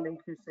pre-funding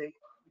QC.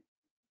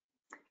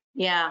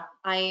 Yeah,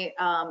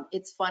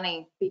 it's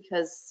funny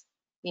because,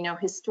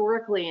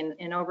 historically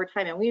and over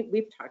time, and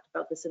we've talked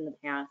about this in the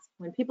past,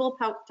 when people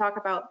talk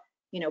about,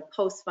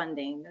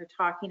 post-funding, they're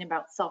talking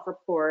about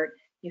self-report,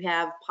 you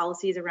have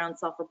policies around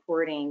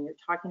self-reporting, you're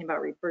talking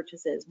about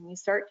repurchases. When you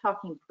start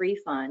talking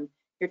pre-fund,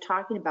 you're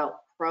talking about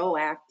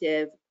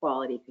proactive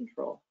quality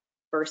control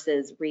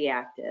versus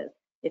reactive.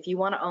 If you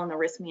want to own the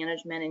risk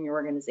management in your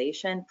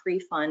organization,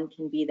 pre-fund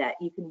can be that.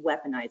 You can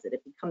weaponize it.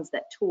 It becomes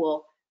that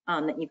tool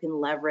that you can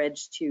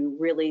leverage to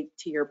really,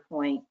 to your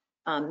point,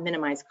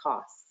 minimize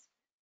costs.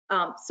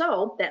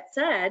 So that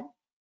said,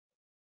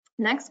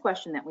 next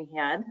question that we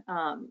had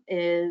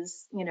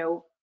is,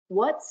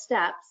 what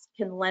steps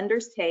can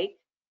lenders take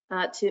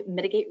to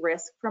mitigate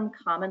risk from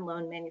common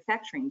loan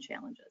manufacturing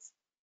challenges?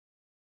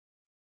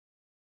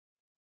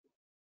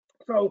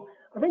 So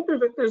I think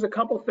there's a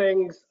couple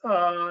things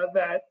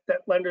that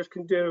lenders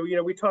can do.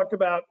 We talked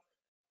about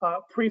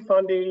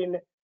pre-funding,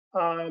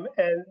 and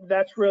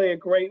that's really a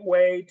great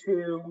way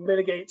to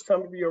mitigate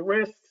some of your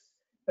risks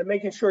and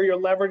making sure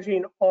you're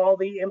leveraging all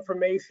the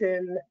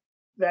information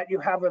that you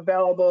have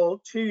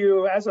available to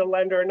you as a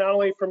lender, not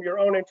only from your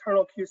own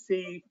internal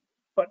QC,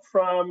 but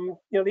from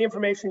the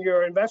information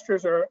your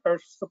investors are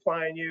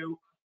supplying you.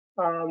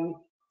 What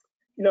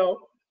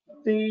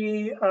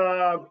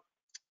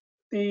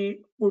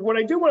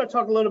I do want to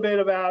talk a little bit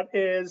about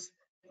is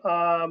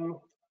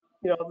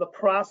the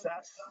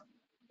process.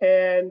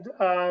 And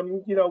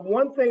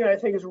one thing I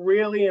think is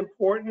really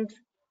important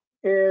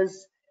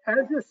is,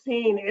 as you're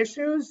seeing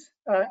issues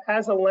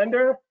as a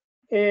lender,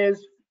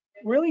 is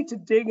really to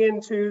dig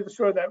into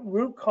sort of that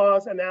root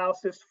cause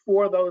analysis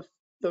for those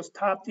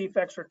top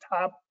defects or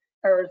top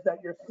errors that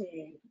you're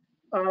seeing.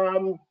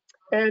 And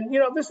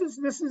this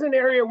is an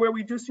area where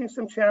we do see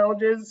some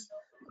challenges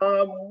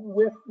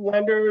with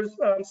lenders.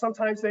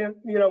 Sometimes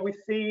we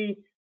see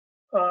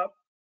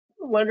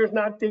lenders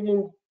not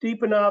digging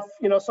deep enough.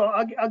 So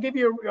I'll give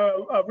you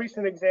a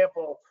recent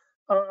example.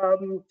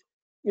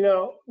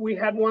 We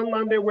had one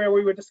lender where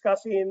we were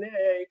discussing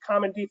a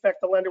common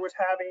defect the lender was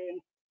having,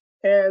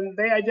 and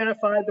they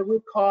identified the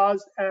root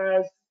cause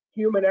as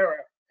human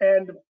error.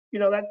 And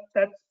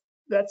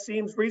that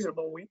seems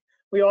reasonable.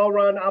 We all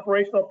run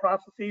operational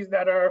processes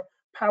that are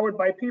powered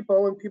by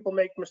people, and people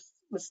make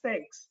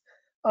mistakes.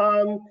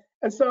 And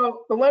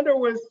so the lender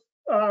was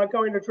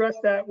going to address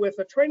that with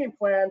a training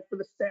plan for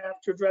the staff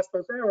to address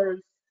those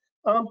errors.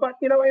 But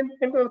in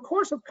the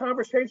course of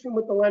conversation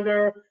with the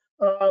lender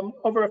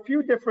over a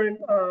few different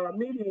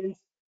meetings,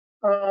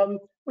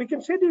 we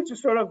continued to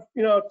sort of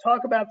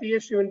talk about the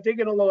issue and dig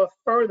in a little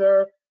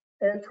further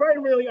and try to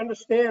really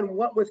understand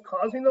what was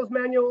causing those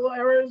manual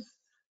errors.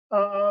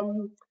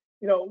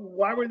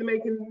 Why were they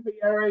making the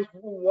errors?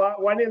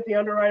 Why didn't the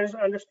underwriters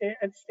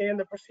understand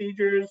the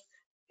procedures?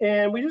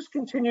 And we just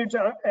continued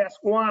to ask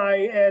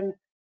why. And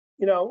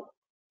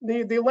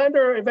the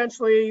lender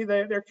eventually,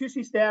 their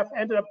QC staff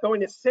ended up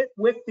going to sit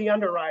with the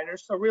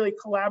underwriters, so really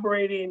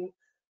collaborating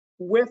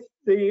with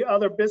the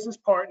other business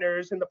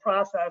partners in the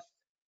process.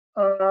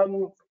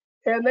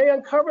 And they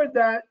uncovered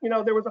that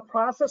there was a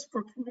process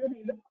for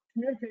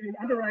communicating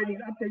underwriting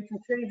updates and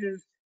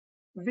changes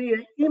via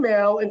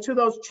email, and to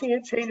those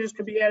changes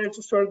could be added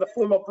to sort of the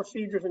formal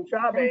procedures and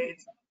job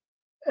aids.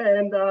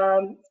 And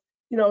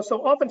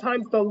so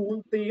oftentimes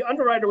the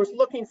underwriter was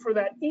looking for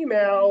that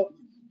email,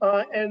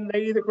 and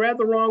they either grabbed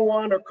the wrong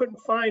one or couldn't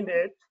find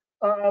it.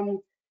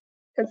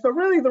 And so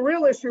really the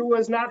real issue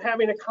was not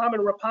having a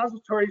common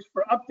repositories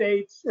for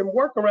updates and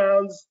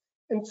workarounds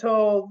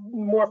until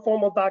more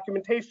formal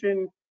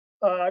documentation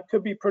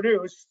could be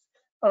produced.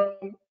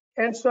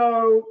 And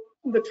so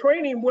the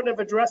training wouldn't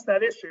have addressed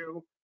that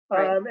issue.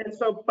 Right. And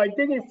so by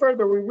digging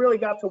further, we really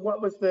got to what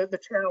was the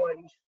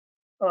challenge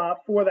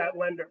for that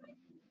lender.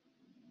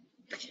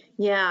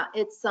 Yeah,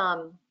 it's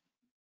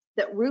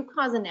that root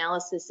cause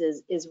analysis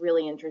is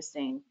really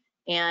interesting.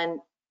 And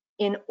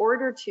in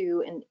order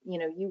to, and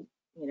you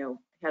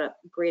had a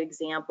great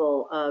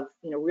example of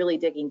really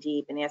digging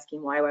deep and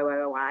asking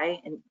why,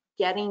 and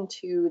getting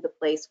to the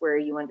place where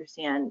you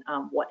understand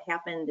what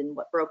happened and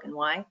what broke and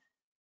why.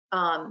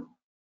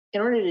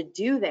 In order to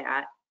do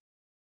that,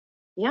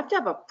 you have to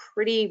have a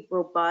pretty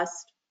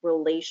robust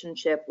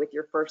relationship with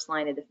your first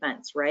line of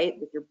defense, right?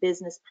 With your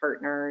business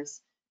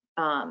partners.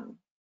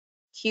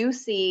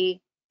 QC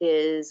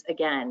is,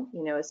 again,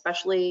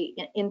 especially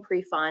in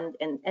pre-fund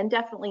and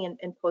definitely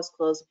in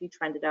post-close, if you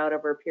trend it out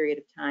over a period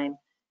of time,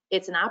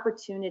 it's an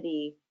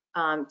opportunity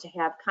to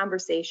have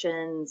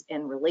conversations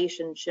and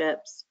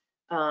relationships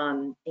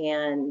and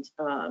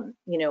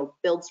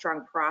build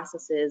strong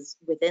processes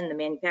within the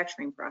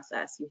manufacturing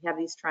process. You have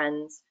these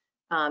trends,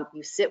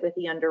 you sit with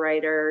the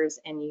underwriters,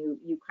 and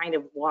you kind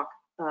of walk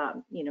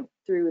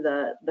through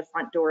the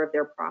front door of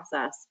their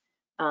process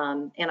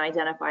and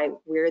identify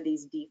where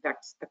these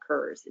defects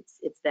occurs.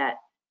 It's that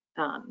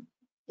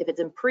if it's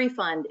in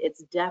pre-fund,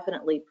 it's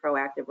definitely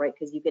proactive, right?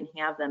 Because you can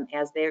have them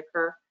as they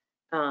occur.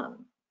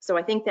 So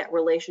I think that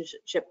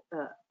relationship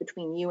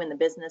between you and the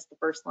business, the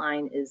first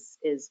line, is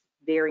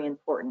very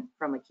important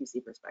from a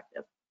QC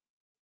perspective.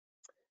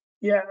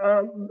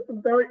 Yeah,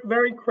 very,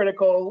 very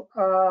critical.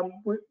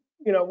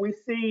 We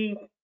see,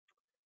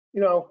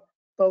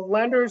 the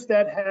lenders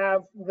that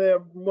have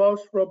the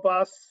most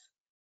robust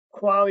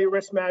quality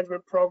risk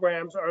management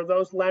programs are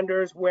those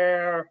lenders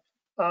where,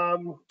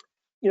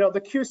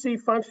 the QC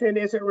function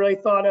isn't really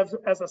thought of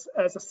as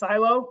a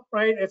silo,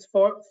 right? It's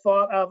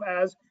thought of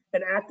as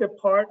an active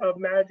part of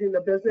managing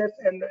the business,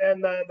 and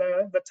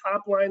the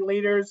top line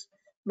leaders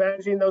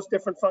managing those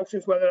different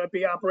functions, whether it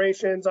be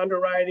operations,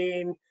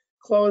 underwriting,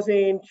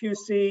 closing,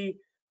 QC,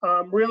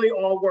 really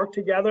all work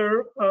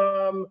together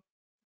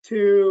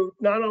to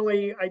not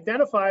only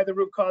identify the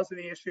root cause of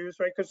the issues,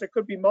 right? Because there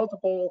could be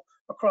multiple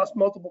across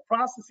multiple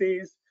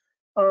processes,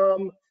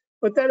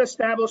 but then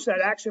establish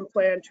that action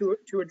plan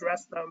to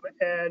address them.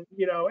 And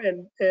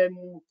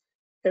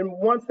and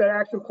once that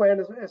action plan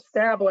is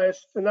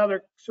established,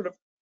 another sort of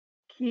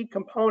key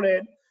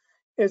component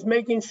is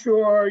making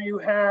sure you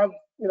have,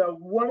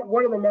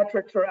 what are the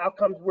metrics or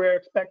outcomes we're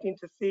expecting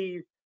to see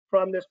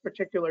from this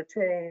particular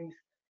change,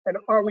 and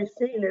are we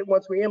seeing it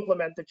once we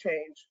implement the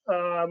change?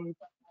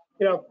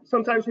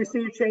 Sometimes we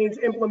see a change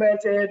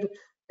implemented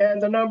and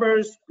the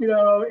numbers,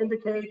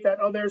 indicate that,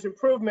 oh, there's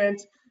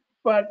improvement,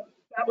 but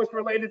that was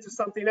related to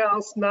something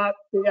else, not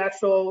the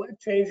actual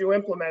change you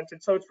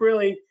implemented. So it's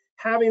really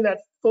having that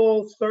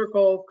full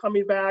circle,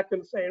 coming back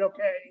and saying,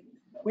 okay,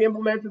 we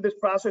implemented this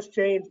process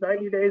change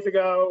 90 days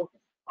ago.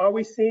 Are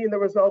we seeing the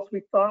results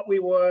we thought we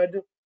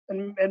would,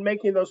 and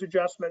making those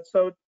adjustments?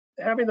 So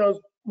having those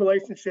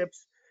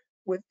relationships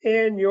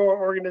within your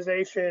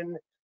organization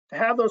to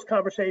have those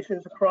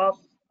conversations across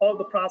all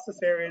the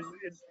process areas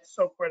is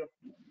so critical.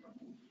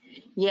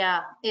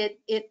 Yeah, it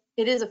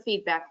is a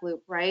feedback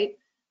loop, right?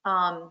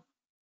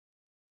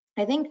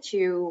 I think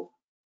too,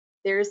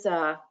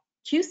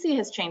 QC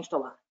has changed a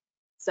lot.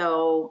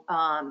 So,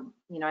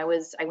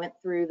 I went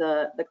through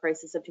the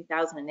crisis of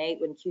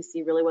 2008 when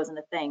QC really wasn't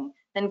a thing.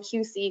 Then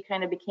QC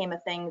kind of became a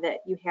thing that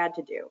you had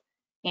to do.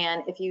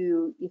 And if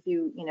you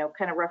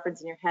kind of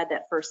reference in your head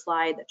that first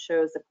slide that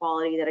shows the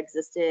quality that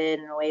existed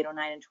in 08,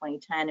 09, and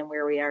 2010 and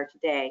where we are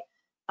today,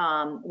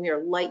 we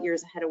are light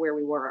years ahead of where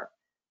we were.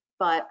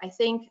 But I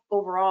think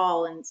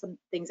overall, and some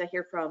things I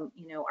hear from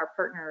our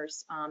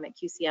partners at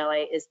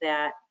QCLA is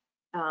that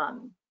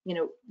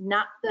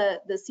not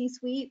the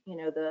C-suite,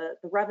 the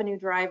revenue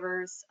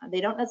drivers, they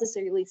don't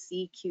necessarily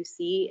see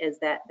QC as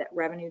that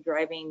revenue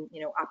driving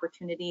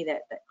opportunity,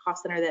 that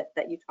cost center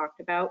that you talked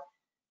about.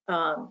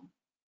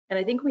 And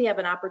I think we have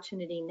an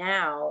opportunity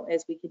now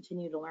as we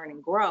continue to learn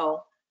and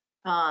grow,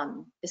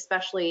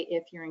 especially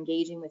if you're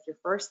engaging with your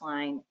first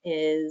line,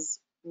 is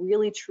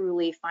really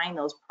truly find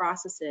those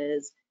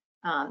processes.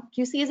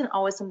 QC isn't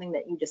always something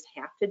that you just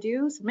have to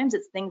do. Sometimes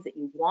it's things that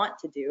you want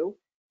to do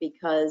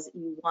because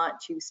you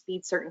want to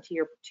speed certainty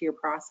to your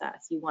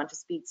process. You want to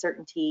speed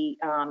certainty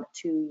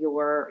to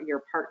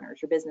your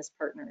partners, your business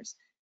partners.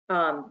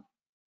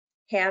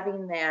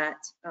 Having that,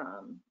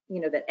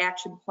 that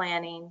action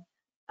planning,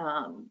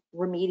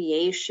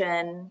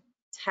 remediation,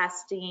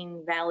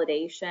 testing,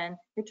 validation.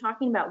 You're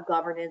talking about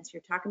governance.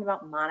 You're talking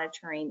about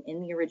monitoring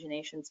in the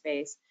origination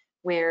space,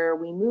 where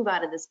we move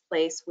out of this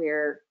place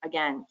where,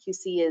 again,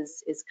 QC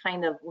is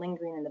kind of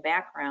lingering in the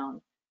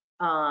background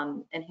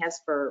and has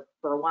for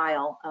a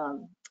while,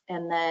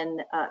 and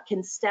then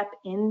can step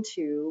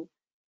into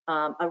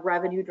a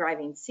revenue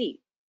driving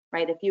seat,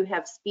 right? If you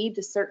have speed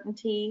to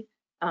certainty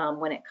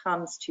when it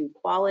comes to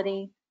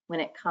quality, when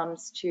it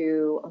comes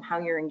to how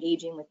you're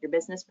engaging with your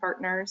business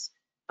partners,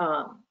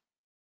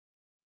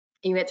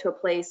 you get to a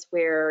place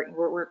where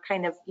we're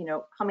kind of,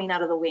 coming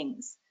out of the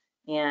wings,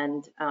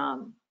 and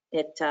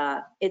it's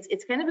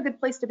kind of a good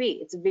place to be.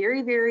 It's a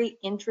very, very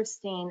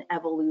interesting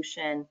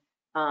evolution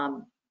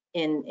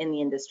in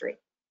the industry.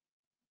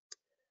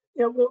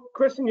 Yeah, well,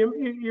 Kristen,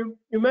 you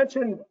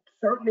mentioned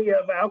certainty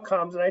of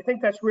outcomes, and I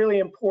think that's really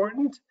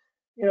important.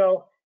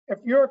 if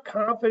you're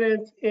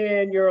confident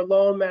in your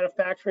loan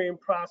manufacturing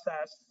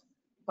process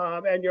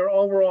and your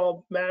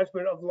overall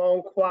management of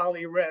loan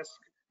quality risk,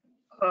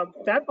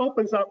 that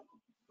opens up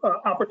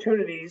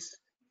opportunities,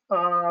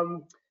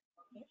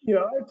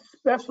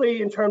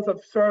 especially in terms of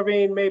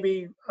serving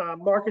maybe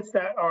markets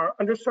that are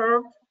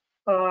underserved,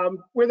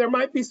 where there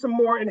might be some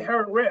more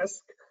inherent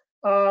risk.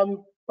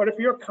 But if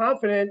you're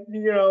confident,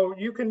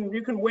 you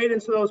can wade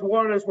into those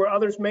waters where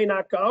others may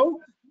not go,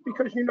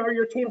 because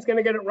your team's going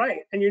to get it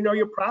right, and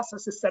your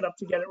process is set up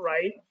to get it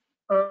right.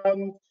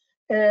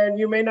 And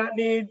you may not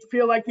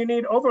feel like you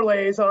need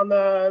overlays on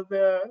the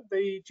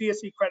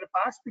GSE credit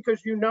box,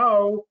 because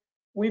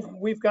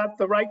we've got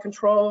the right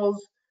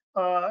controls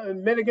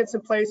and mitigants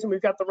in place, and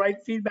we've got the right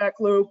feedback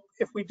loop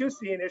if we do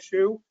see an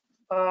issue.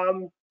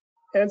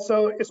 And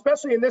so,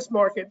 especially in this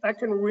market, that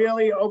can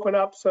really open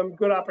up some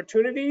good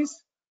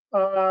opportunities.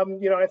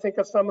 I think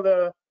of some of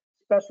the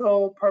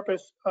special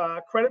purpose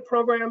credit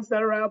programs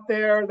that are out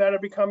there that are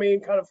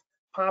becoming kind of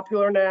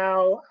popular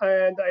now.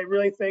 And I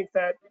really think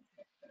that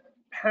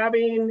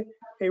having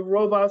a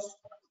robust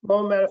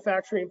loan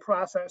manufacturing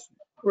process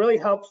really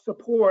helps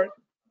support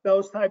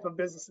those type of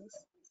businesses.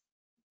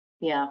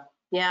 Yeah.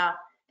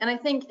 And I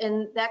think,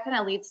 and that kind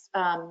of leads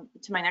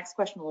to my next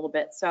question a little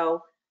bit.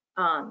 So,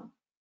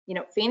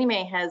 Fannie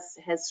Mae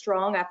has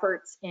strong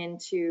efforts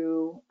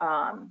into,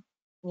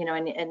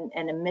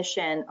 and a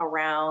mission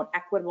around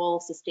equitable,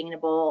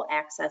 sustainable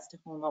access to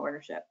home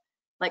ownership.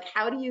 Like,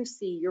 how do you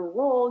see your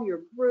role,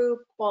 your group,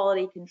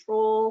 quality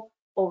control,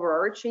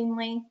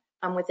 overarchingly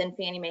within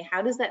Fannie Mae?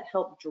 How does that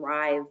help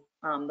drive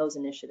those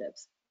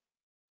initiatives?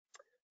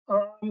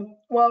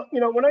 Well,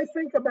 when I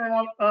think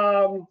about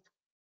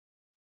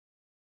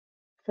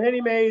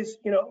Fannie Mae's,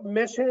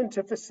 mission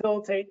to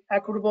facilitate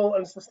equitable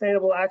and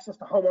sustainable access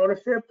to home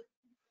ownership,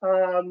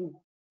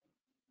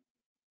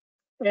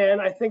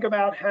 and I think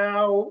about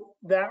how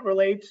that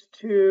relates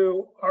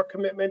to our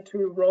commitment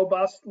to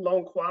robust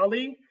loan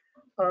quality,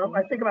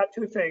 I think about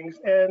two things.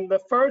 And the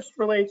first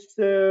relates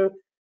to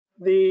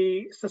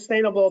the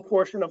sustainable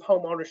portion of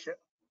home ownership,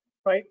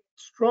 right?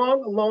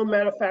 Strong loan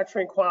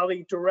manufacturing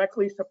quality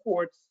directly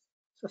supports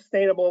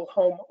sustainable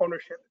home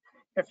ownership.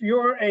 If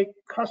you're a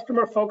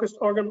customer-focused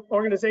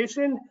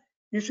organization,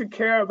 you should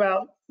care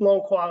about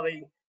loan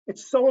quality.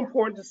 It's so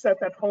important to set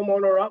that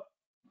homeowner up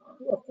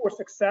for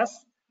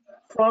success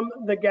from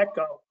the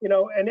get-go.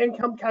 An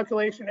income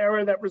calculation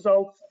error that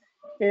results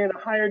in a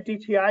higher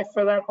DTI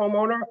for that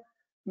homeowner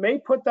may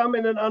put them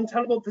in an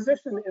untenable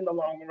position in the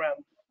long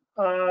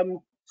run.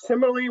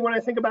 Similarly, when I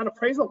think about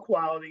appraisal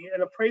quality,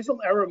 an appraisal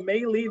error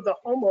may leave the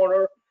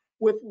homeowner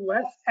with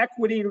less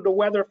equity to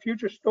weather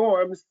future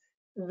storms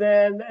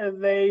than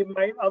they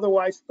might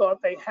otherwise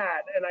thought they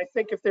had. And I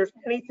think if there's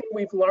anything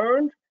we've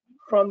learned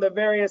from the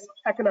various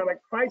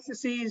economic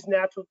crises,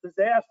 natural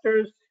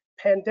disasters,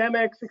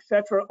 pandemics,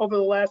 etc., over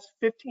the last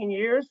 15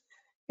 years,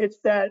 it's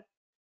that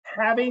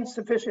having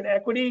sufficient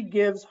equity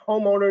gives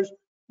homeowners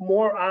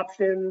more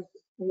options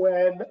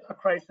when a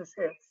crisis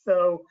hits.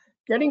 So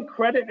getting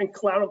credit and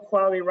collateral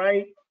quality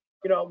right,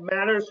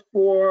 matters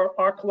for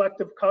our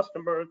collective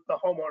customer, the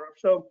homeowner.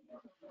 So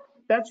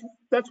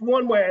that's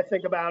one way I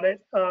think about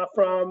it,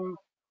 from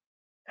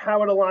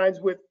how it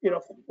aligns with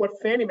what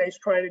Fannie Mae's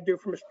trying to do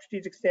from a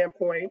strategic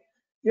standpoint.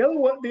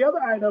 The other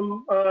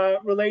item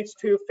relates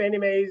to Fannie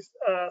Mae's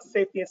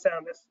safety and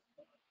soundness.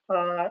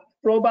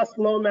 Robust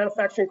loan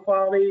manufacturing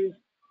quality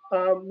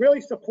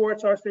really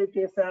supports our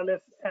safety and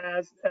soundness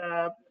as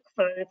a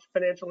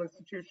financial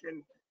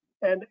institution,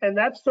 and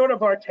that's sort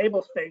of our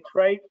table stakes,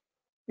 right?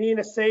 Being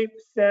a safe,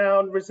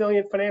 sound,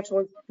 resilient financial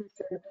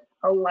institution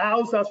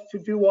allows us to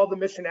do all the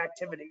mission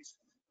activities.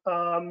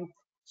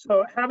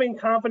 So having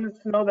confidence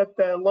to know that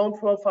the loan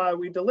profile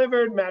we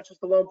delivered matches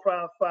the loan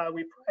profile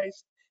we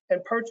priced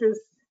and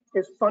purchased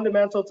is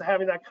fundamental to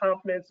having that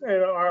confidence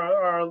in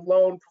our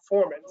loan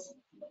performance.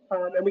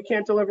 And we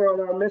can't deliver on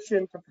our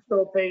mission to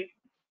facilitate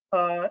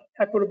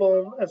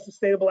equitable and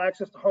sustainable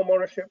access to home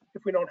ownership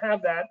if we don't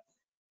have that.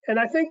 And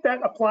I think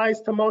that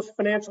applies to most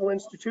financial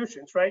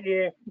institutions, right?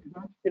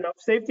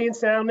 Safety and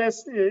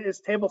soundness is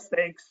table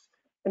stakes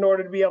in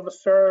order to be able to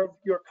serve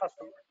your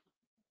customer.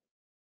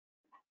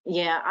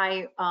 Yeah,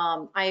 I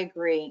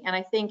agree. And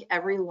I think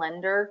every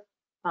lender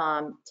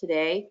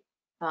today,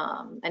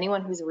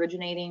 anyone who's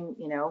originating,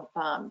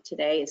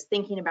 today is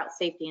thinking about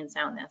safety and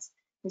soundness.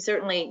 We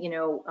certainly,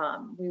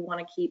 we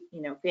want to keep,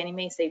 Fannie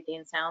Mae safety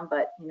and sound,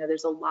 but,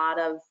 there's a lot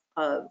of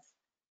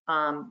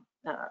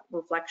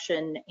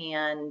reflection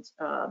and,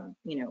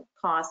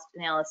 cost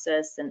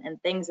analysis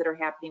and things that are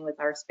happening with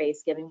our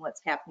space, given what's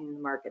happening in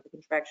the market, the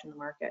contraction in the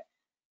market.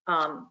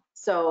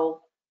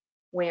 So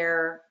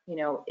where,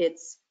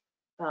 it's,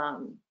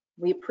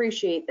 we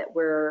appreciate that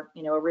we're,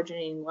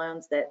 originating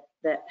loans that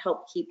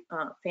help keep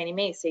Fannie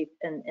Mae safe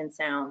and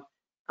sound.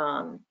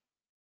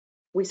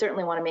 We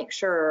certainly want to make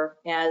sure,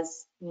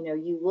 as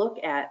you look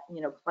at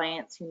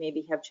clients who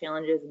maybe have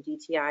challenges in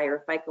DTI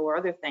or FICO or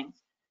other things,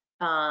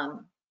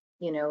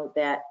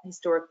 that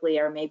historically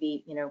are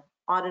maybe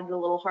audited a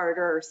little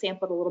harder or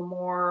sampled a little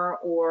more,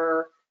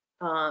 or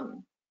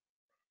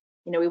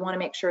You know, we want to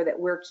make sure that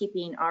we're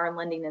keeping our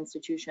lending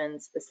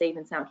institutions safe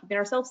and sound, keeping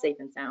ourselves safe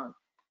and sound.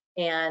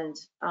 And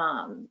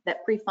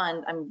that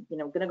pre-fund, I'm, you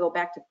know, going to go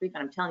back to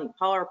pre-fund. I'm telling you,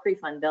 call our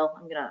pre-fund, Bill.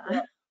 I'm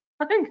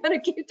gonna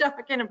keep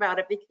talking about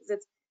it because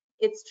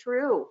it's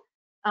true.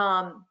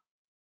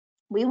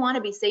 We want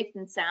to be safe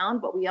and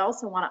sound, but we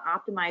also want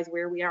to optimize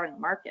where we are in the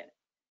market.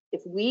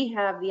 If we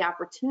have the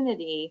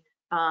opportunity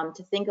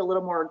to think a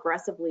little more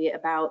aggressively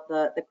about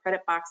the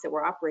credit box that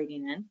we're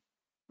operating in,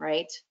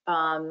 right?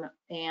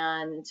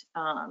 And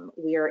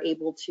we are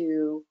able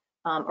to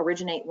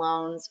originate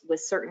loans with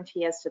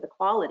certainty as to the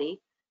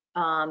quality,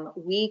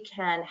 we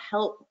can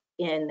help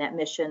in that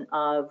mission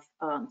of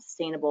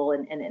sustainable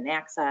and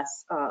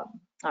access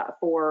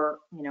for,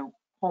 you know,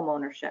 home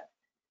ownership.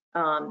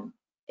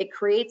 It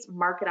creates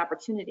market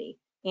opportunity.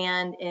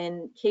 And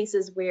in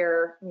cases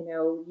where, you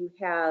know, you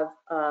have,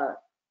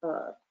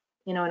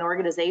 you know, an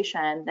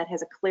organization that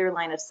has a clear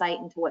line of sight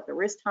into what the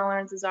risk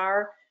tolerances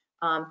are,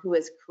 who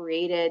has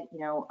created, you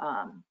know,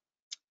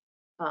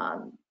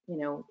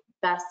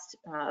 best,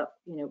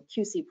 you know,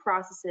 QC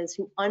processes,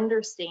 who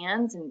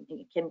understands and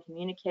can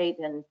communicate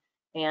and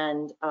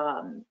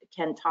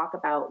can talk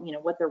about, you know,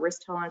 what their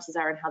risk tolerances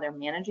are and how they're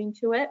managing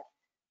to it.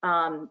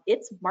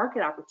 It's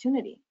market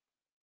opportunity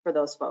for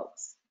those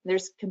folks.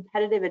 There's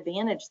competitive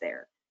advantage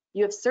there.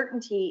 You have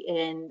certainty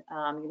in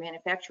your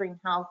manufacturing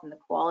health and the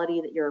quality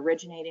that you're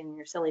originating and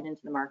you're selling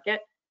into the market.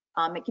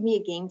 It can be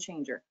a game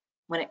changer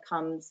when it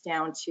comes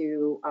down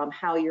to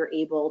how you're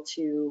able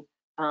to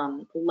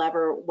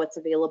lever what's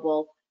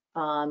available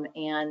and,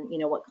 you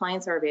know, what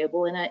clients are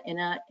available in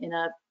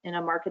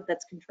a market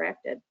that's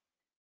contracted.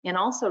 And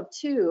also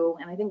too,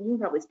 and I think you can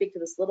probably speak to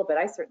this a little bit,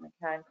 I certainly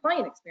can,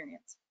 client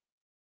experience,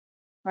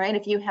 right?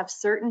 If you have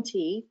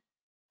certainty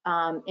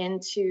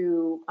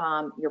into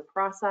your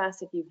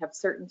process, if you have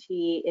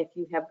certainty, if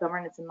you have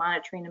governance and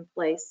monitoring in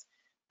place,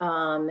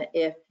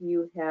 if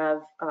you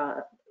have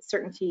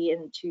certainty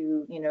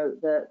into, you know,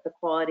 the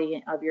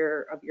quality of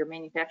your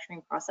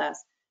manufacturing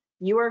process,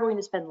 you are going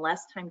to spend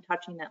less time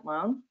touching that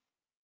loan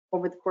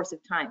over the course of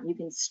time. You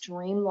can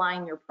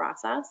streamline your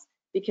process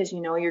because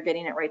you know you're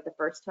getting it right the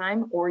first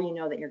time, or you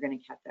know that you're going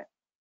to catch it.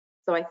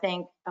 So I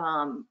think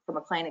from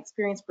a client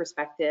experience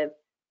perspective,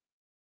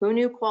 who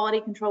knew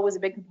quality control was a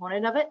big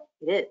component of it?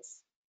 It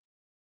is.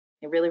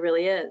 It really,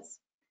 really is.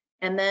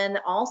 And then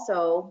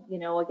also, you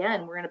know,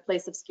 again, we're in a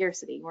place of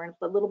scarcity. We're in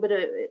a little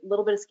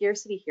bit of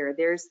scarcity here.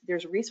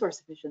 There's resource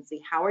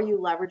efficiency. How are you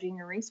leveraging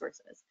your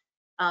resources?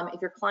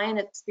 If your client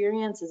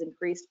experience is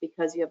increased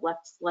because you have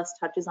less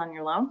touches on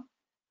your loan,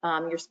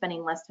 you're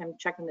spending less time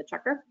checking the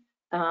checker.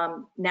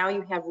 Now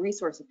you have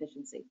resource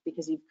efficiency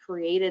because you've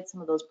created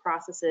some of those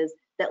processes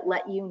that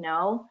let you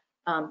know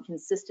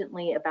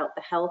consistently about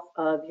the health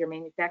of your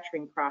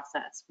manufacturing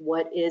process.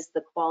 What is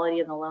the quality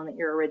of the loan that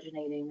you're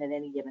originating at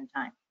any given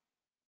time?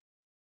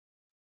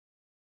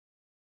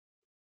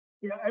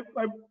 Yeah,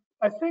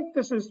 I think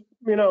this is,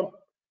 you know,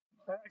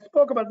 I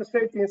spoke about the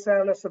safety and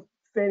soundness of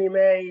Fannie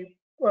Mae,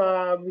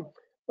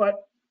 but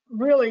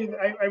really,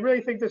 I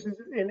really think this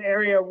is an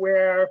area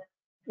where,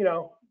 you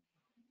know,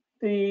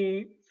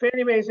 the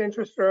Fannie Mae's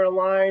interests are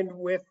aligned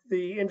with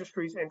the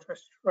industry's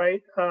interests,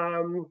 right?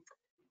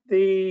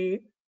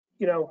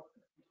 You know,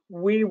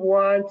 we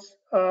want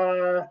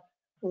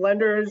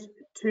lenders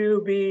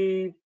to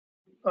be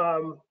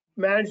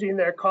managing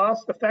their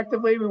costs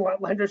effectively. We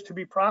want lenders to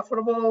be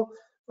profitable,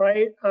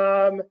 right?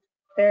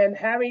 And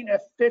having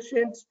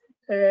efficient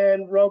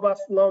and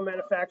robust loan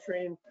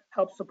manufacturing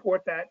helps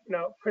support that. You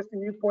know,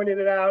 Kristen, you pointed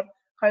it out.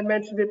 I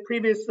mentioned it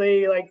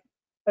previously. Like,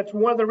 that's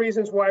one of the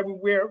reasons why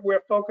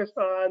we're focused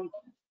on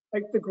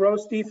like the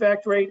gross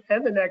defect rate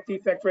and the net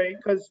defect rate,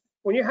 because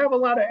when you have a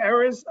lot of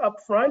errors up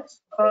front,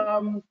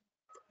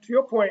 to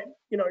your point,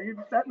 you know,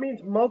 that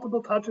means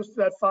multiple touches to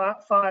that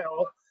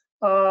file.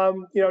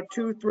 You know,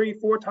 2, 3,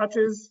 4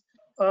 touches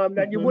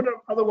that you wouldn't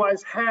have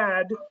otherwise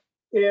had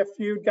if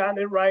you'd gotten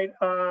it right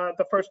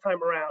the first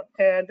time around.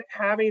 And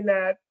having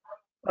that,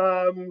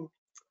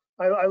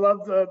 I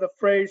love the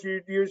phrase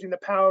you're using, the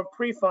power of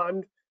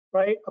pre-fund,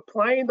 right?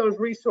 Applying those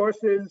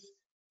resources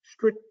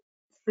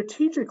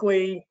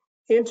strategically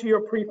into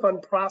your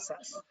pre-fund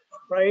process,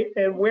 right?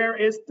 And where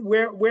is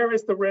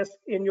the risk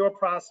in your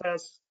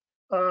process?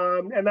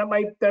 And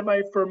that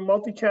might for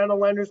multi-channel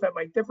lenders, that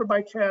might differ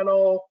by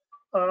channel.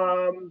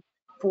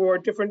 For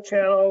different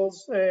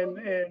channels, and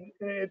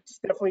it's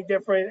definitely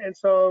different. And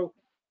so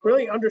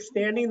really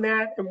understanding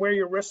that and where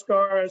your risks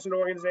are as an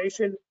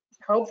organization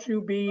helps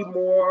you be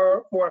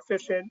more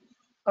efficient.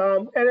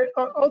 And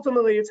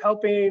ultimately it's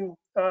helping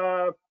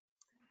you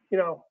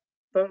know,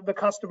 the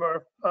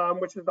customer,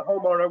 which is the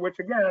homeowner, which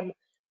again,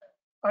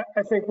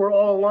 I think we're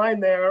all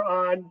aligned there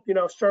on, you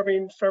know,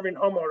 serving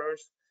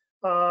homeowners.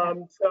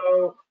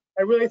 So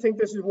I really think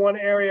this is one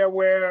area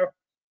where,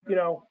 you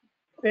know,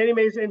 Fannie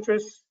Mae's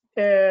interests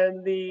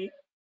and the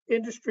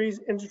industry's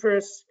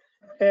interests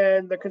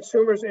and the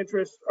consumer's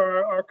interests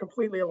are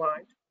completely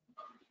aligned.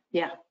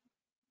 Yeah,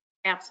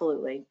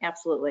 absolutely,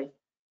 absolutely.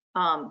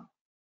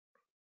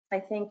 I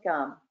think,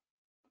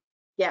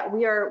 yeah,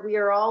 we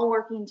are all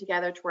working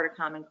together toward a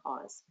common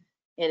cause.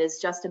 It is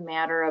just a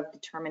matter of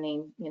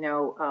determining,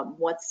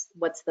 what's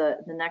the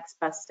next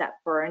best step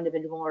for our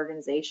individual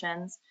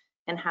organizations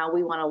and how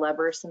we want to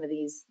leverage some of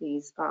these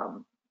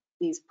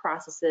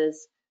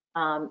processes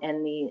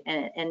and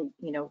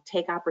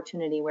take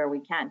opportunity where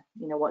we can.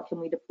 What can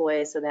we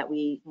deploy so that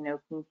we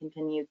can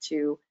continue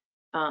to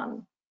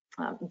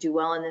do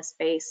well in this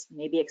space,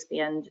 maybe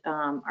expand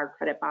our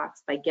credit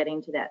box by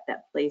getting to that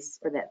place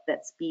or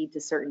that speed to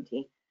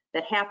certainty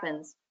that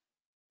happens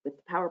with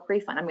the power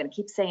pre-fund. I'm going to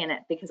keep saying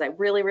it because I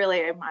really,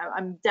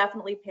 I'm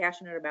definitely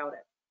passionate about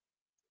it.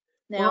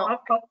 Now,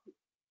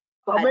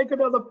 I'll make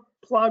another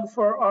plug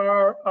for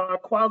our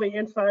Quality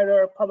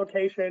Insider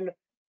publication.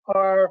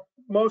 Our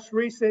most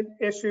recent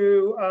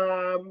issue,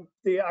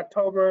 the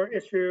October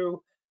issue,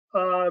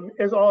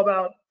 is all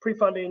about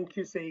pre-funding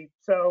QC.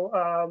 So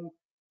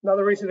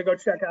another reason to go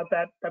check out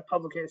that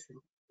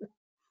publication.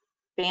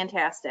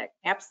 Fantastic.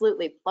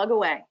 Absolutely. Plug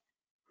away.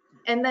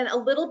 And then a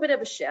little bit of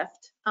a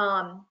shift.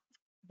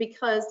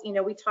 Because we've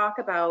been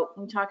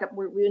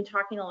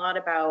talking a lot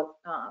about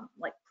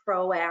like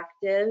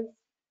proactive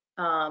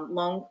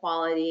loan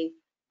quality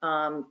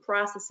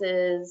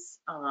processes,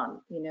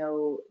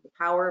 the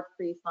power of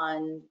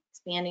pre-fund,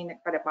 expanding the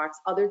credit box,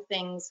 other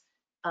things.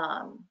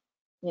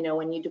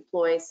 When you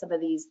deploy some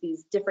of these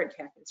different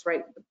tactics,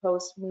 right?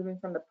 Moving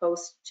from the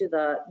post to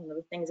the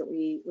the things that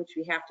we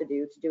have to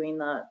do, to doing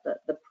the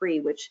pre,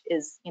 which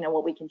is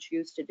what we can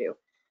choose to do.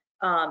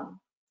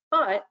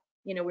 But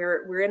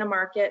we're in a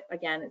market,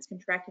 again, it's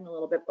contracting a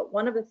little bit, but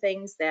one of the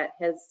things that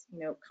has,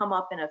 come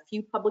up in a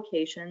few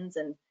publications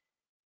and,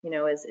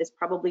 is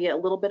probably a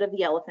little bit of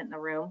the elephant in the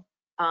room,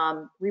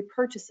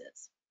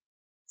 repurchases.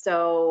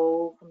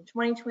 So from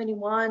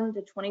 2021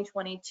 to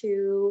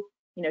 2022,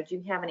 do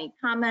you have any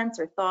comments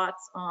or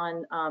thoughts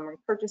on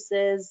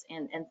repurchases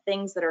and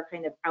things that are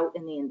kind of out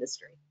in the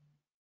industry?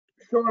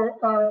 Sure,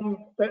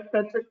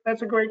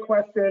 that's a great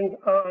question.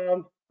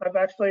 I've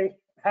actually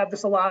had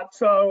this a lot,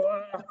 so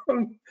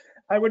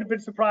I would have been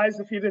surprised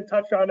if you didn't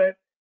touch on it.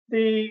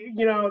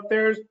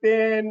 There's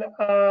been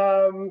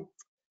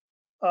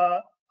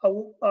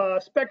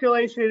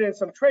speculation in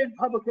some trade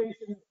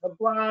publications and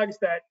blogs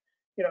that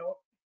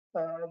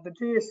the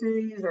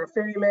GSEs or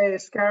Fannie Mae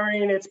is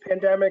scouring its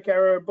pandemic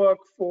era book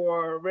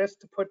for risk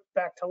to put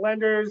back to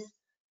lenders,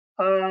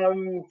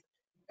 and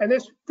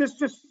this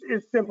just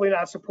is simply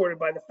not supported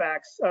by the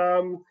facts.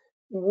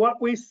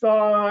 What we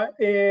saw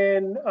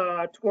in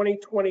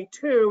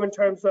 2022 in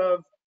terms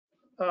of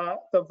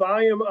the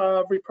volume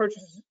of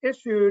repurchases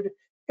issued,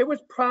 it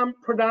was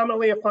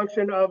predominantly a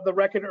function of the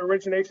record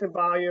origination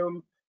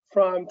volume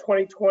from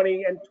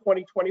 2020 and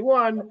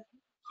 2021,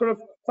 sort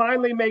of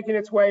finally making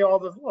its way all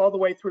the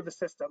way through the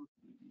system.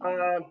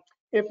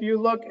 If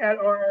you look at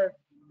our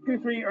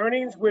Q3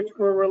 earnings, which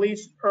were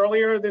released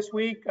earlier this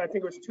week, I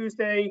think it was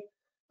Tuesday,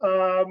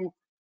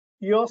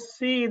 you'll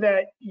see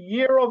that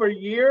year over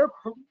year,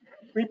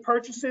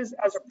 repurchases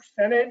as a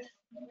percentage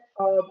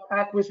of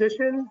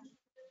acquisitions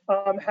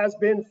has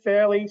been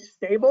fairly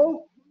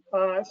stable,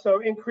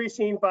 so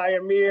increasing by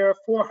a mere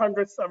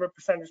 0.04 of a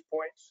percentage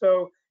point.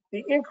 So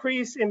the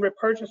increase in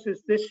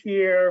repurchases this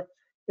year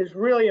is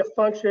really a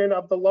function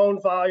of the loan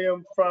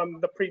volume from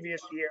the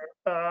previous year.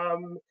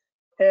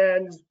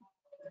 And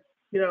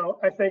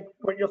I think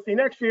what you'll see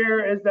next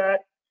year is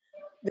that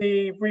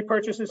the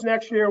repurchases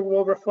next year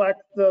will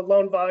reflect the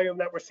loan volume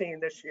that we're seeing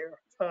this year.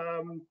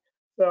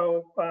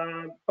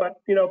 But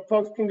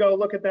folks can go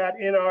look at that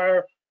in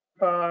our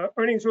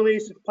earnings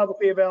release. It's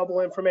publicly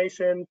available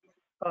information,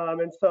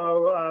 and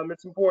so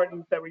it's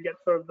important that we get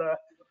sort of the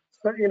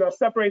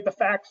separate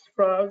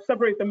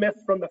the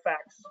myth from the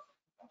facts.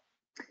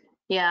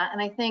 Yeah,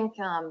 and I think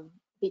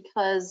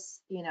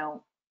because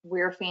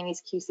where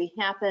Fannie's QC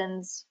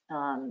happens,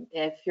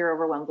 if you're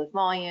overwhelmed with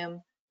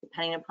volume,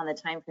 depending upon the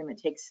time frame it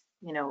takes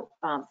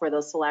for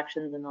those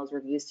selections and those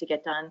reviews to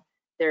get done,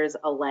 there's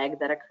a lag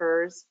that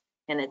occurs,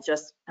 and it's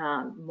just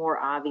more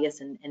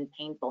obvious and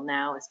painful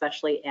now,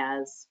 especially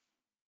as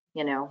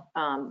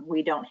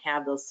we don't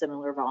have those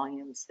similar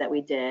volumes that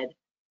we did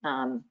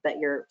that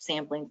you're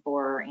sampling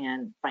for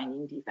and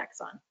finding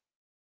defects on.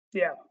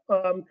 Yeah.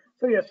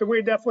 So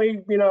we're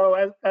definitely,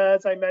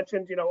 as I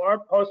mentioned, our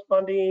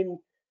post-funding,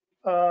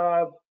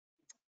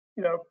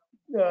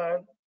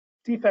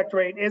 defect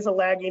rate is a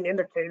lagging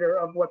indicator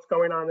of what's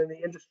going on in the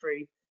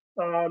industry.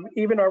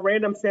 Even our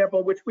random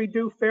sample, which we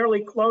do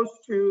fairly close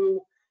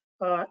to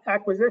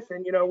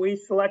acquisition, we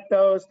select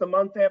those the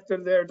month after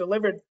they're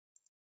delivered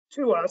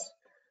to us,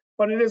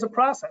 but it is a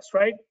process,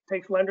 right? It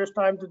takes lenders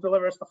time to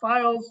deliver us the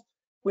files.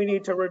 We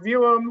need to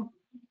review them,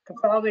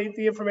 consolidate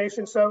the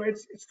information. So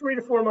it's 3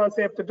 to 4 months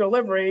after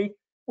delivery,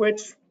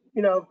 which,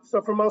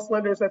 so for most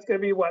lenders, that's going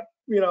to be what,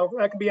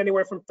 that could be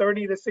anywhere from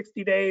 30 to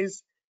 60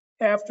 days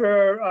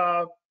after,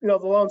 the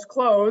loan's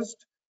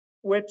closed,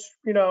 which,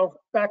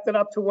 backed it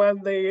up to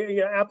when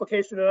the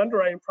application and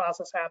underwriting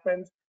process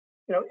happened.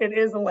 It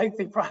is a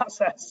lengthy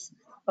process.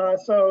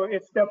 So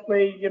it's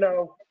definitely,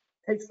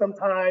 takes some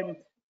time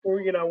for,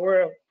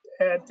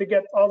 to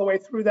get all the way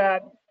through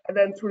that, and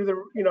then through the,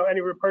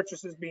 any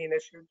repurchases being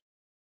issued.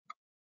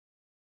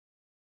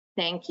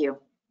 Thank you.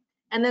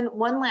 And then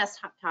one last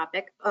hot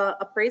topic,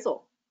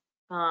 appraisal.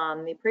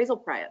 The appraisal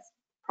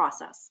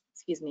process,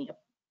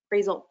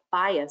 appraisal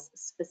bias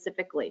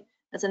specifically.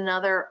 That's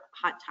another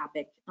hot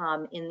topic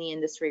in the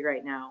industry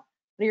right now.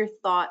 What are your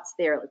thoughts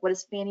there? Like, what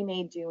is Fannie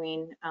Mae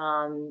doing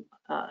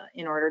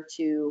in order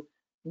to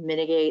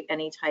mitigate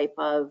any type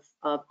of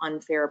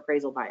unfair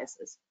appraisal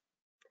biases?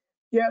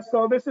 Yeah,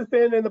 so this has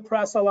been in the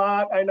press a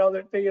lot. I know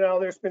that,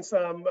 there's been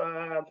some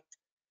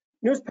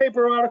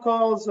newspaper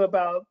articles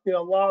about,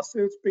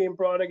 lawsuits being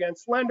brought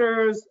against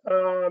lenders.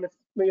 Some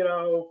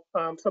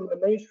of the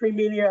mainstream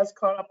media has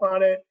caught up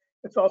on it.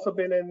 It's also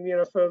been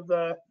in, sort of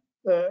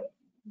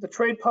the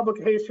trade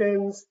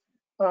publications.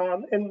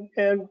 And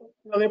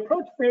the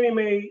approach Fannie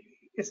Mae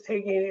is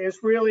taking is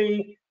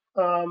really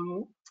a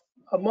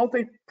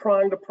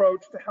multi-pronged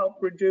approach to help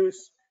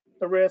reduce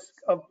the risk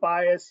of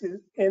bias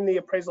in the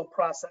appraisal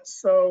process.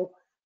 So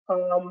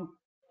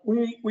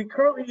we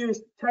currently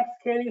use text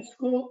scanning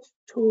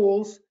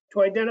tools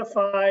to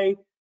identify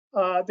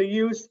the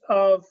use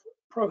of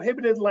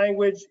prohibited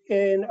language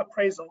in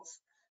appraisals.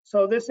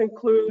 So this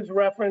includes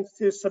reference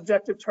to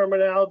subjective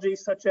terminology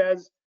such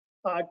as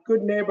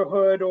good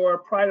neighborhood or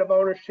pride of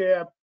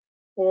ownership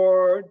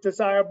or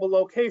desirable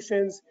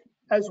locations,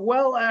 as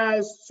well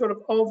as sort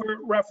of overt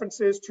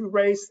references to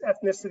race,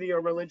 ethnicity,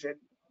 or religion.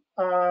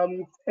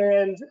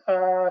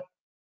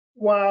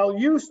 While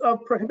use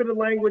of prohibited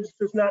language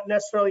does not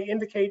necessarily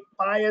indicate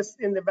bias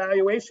in the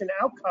valuation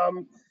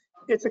outcome,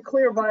 it's a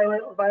clear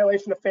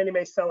violation of Fannie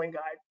Mae's selling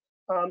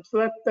guide.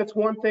 So that's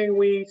one thing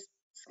we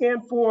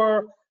scan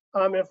for.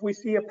 If we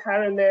see a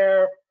pattern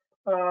there,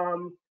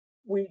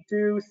 we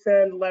do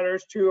send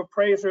letters to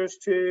appraisers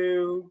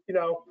to,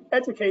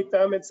 educate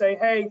them and say,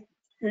 hey,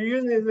 you're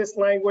using this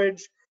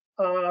language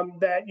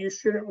that you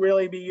shouldn't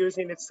really be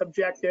using. It's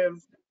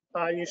subjective.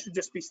 You should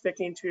just be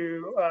sticking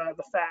to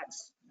the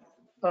facts.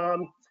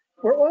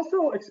 We're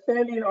also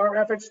expanding our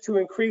efforts to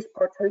increase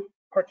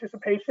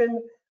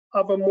participation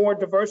of a more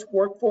diverse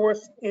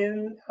workforce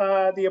in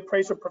the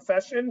appraiser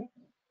profession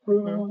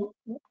through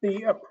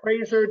the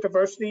Appraiser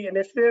Diversity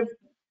Initiative.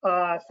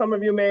 Some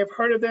of you may have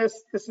heard of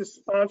this. This is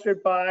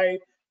sponsored by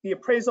the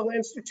Appraisal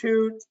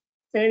Institute,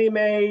 Fannie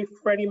Mae,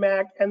 Freddie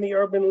Mac, and the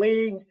Urban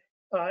League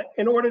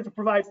in order to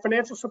provide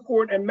financial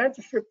support and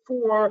mentorship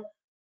for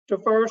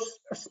diverse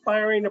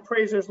aspiring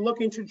appraisers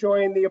looking to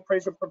join the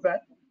appraiser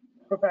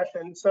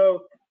profession.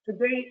 So to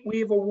date,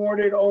 we've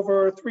awarded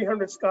over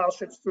 300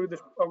 scholarships through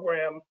this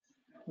program.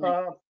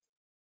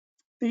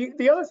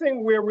 The other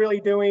thing we're really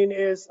doing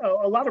is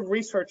a lot of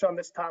research on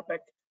this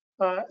topic.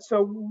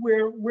 So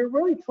we're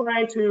really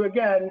trying to,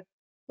 again,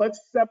 let's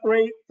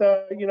separate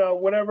the,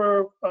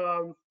 whatever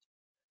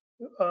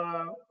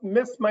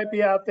myths might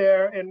be out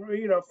there and,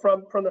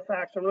 from the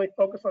facts, and really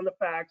focus on the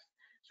facts.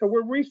 So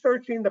we're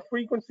researching the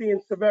frequency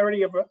and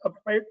severity of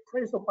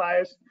appraisal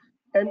bias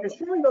and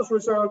sharing those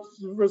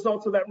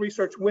results of that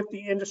research with the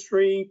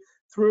industry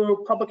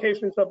through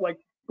publications of like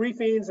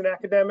briefings and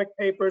academic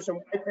papers and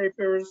white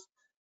papers.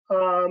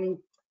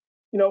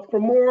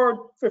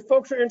 If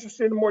folks are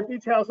interested in more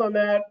details on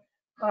that,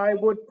 I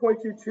would point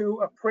you to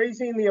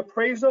Appraising the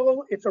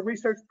Appraisal. It's a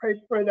research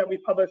paper that we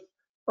published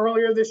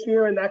earlier this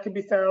year, and that can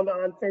be found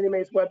on Fannie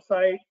Mae's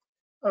website.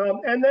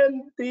 And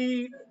then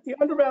the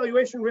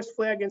undervaluation risk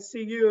flag in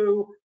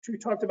CU, which we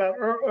talked about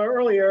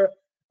earlier,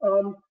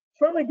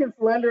 certainly gives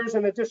lenders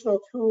an additional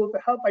tool to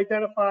help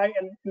identify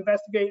and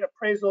investigate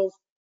appraisals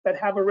that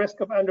have a risk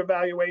of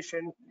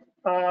undervaluation.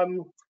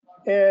 And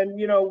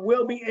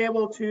we'll be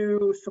able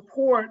to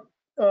support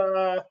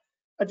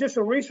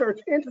additional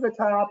research into the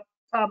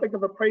topic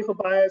of appraisal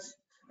bias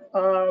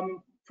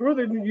through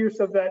the use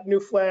of that new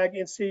flag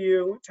in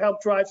CU to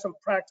help drive some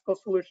practical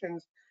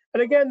solutions.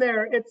 And again,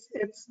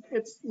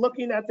 it's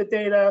looking at the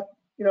data.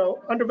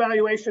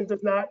 Undervaluation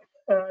does not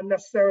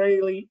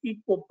necessarily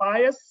equal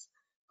bias.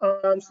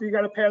 So you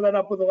got to pair that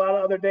up with a lot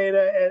of other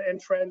data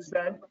and trends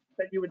that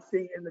you would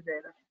see in the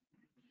data.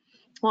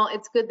 Well,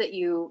 it's good that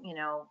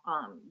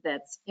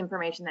that's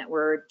information that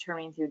we're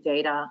turning through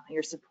data.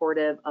 You're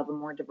supportive of a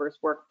more diverse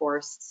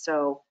workforce.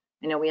 So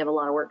I know we have a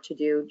lot of work to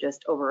do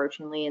just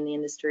overarchingly in the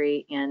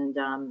industry, and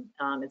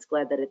it's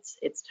glad that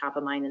it's top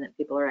of mind and that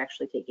people are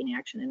actually taking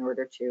action in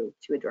order to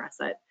address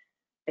it.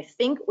 I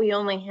think we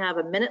only have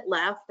a minute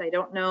left. I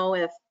don't know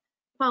if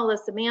Paula,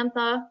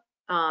 Samantha,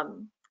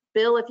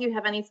 Bill, if you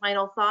have any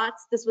final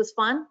thoughts. This was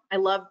fun. I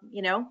love,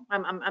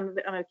 I'm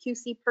a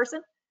QC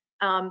person.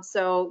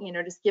 So,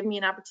 just give me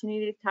an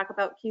opportunity to talk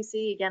about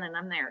QC again, and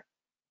I'm there.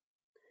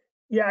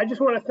 Yeah, I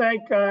just want to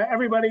thank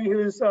everybody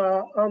who's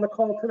on the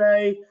call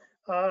today.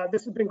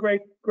 This has been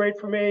great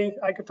for me.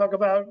 I could talk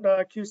about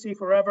QC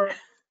forever.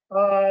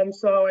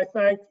 So I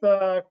thank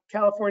the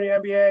California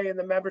MBA and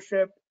the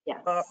membership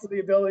for the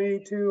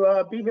ability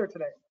to be here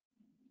today.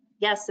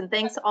 Yes, and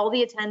thanks to all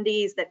the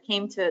attendees that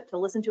came to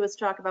listen to us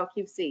talk about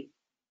QC.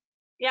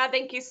 Yeah,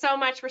 thank you so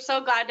much. We're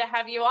so glad to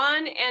have you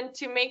on and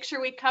to make sure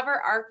we cover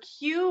our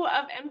queue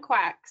of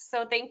MQuacks.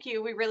 So thank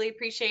you. We really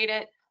appreciate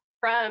it.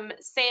 From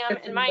Sam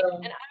and Mike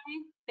and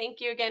I,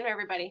 thank you again,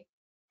 everybody.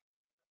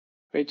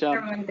 Great job.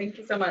 Everyone, thank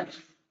you so much.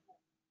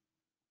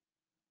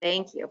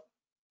 Thank you.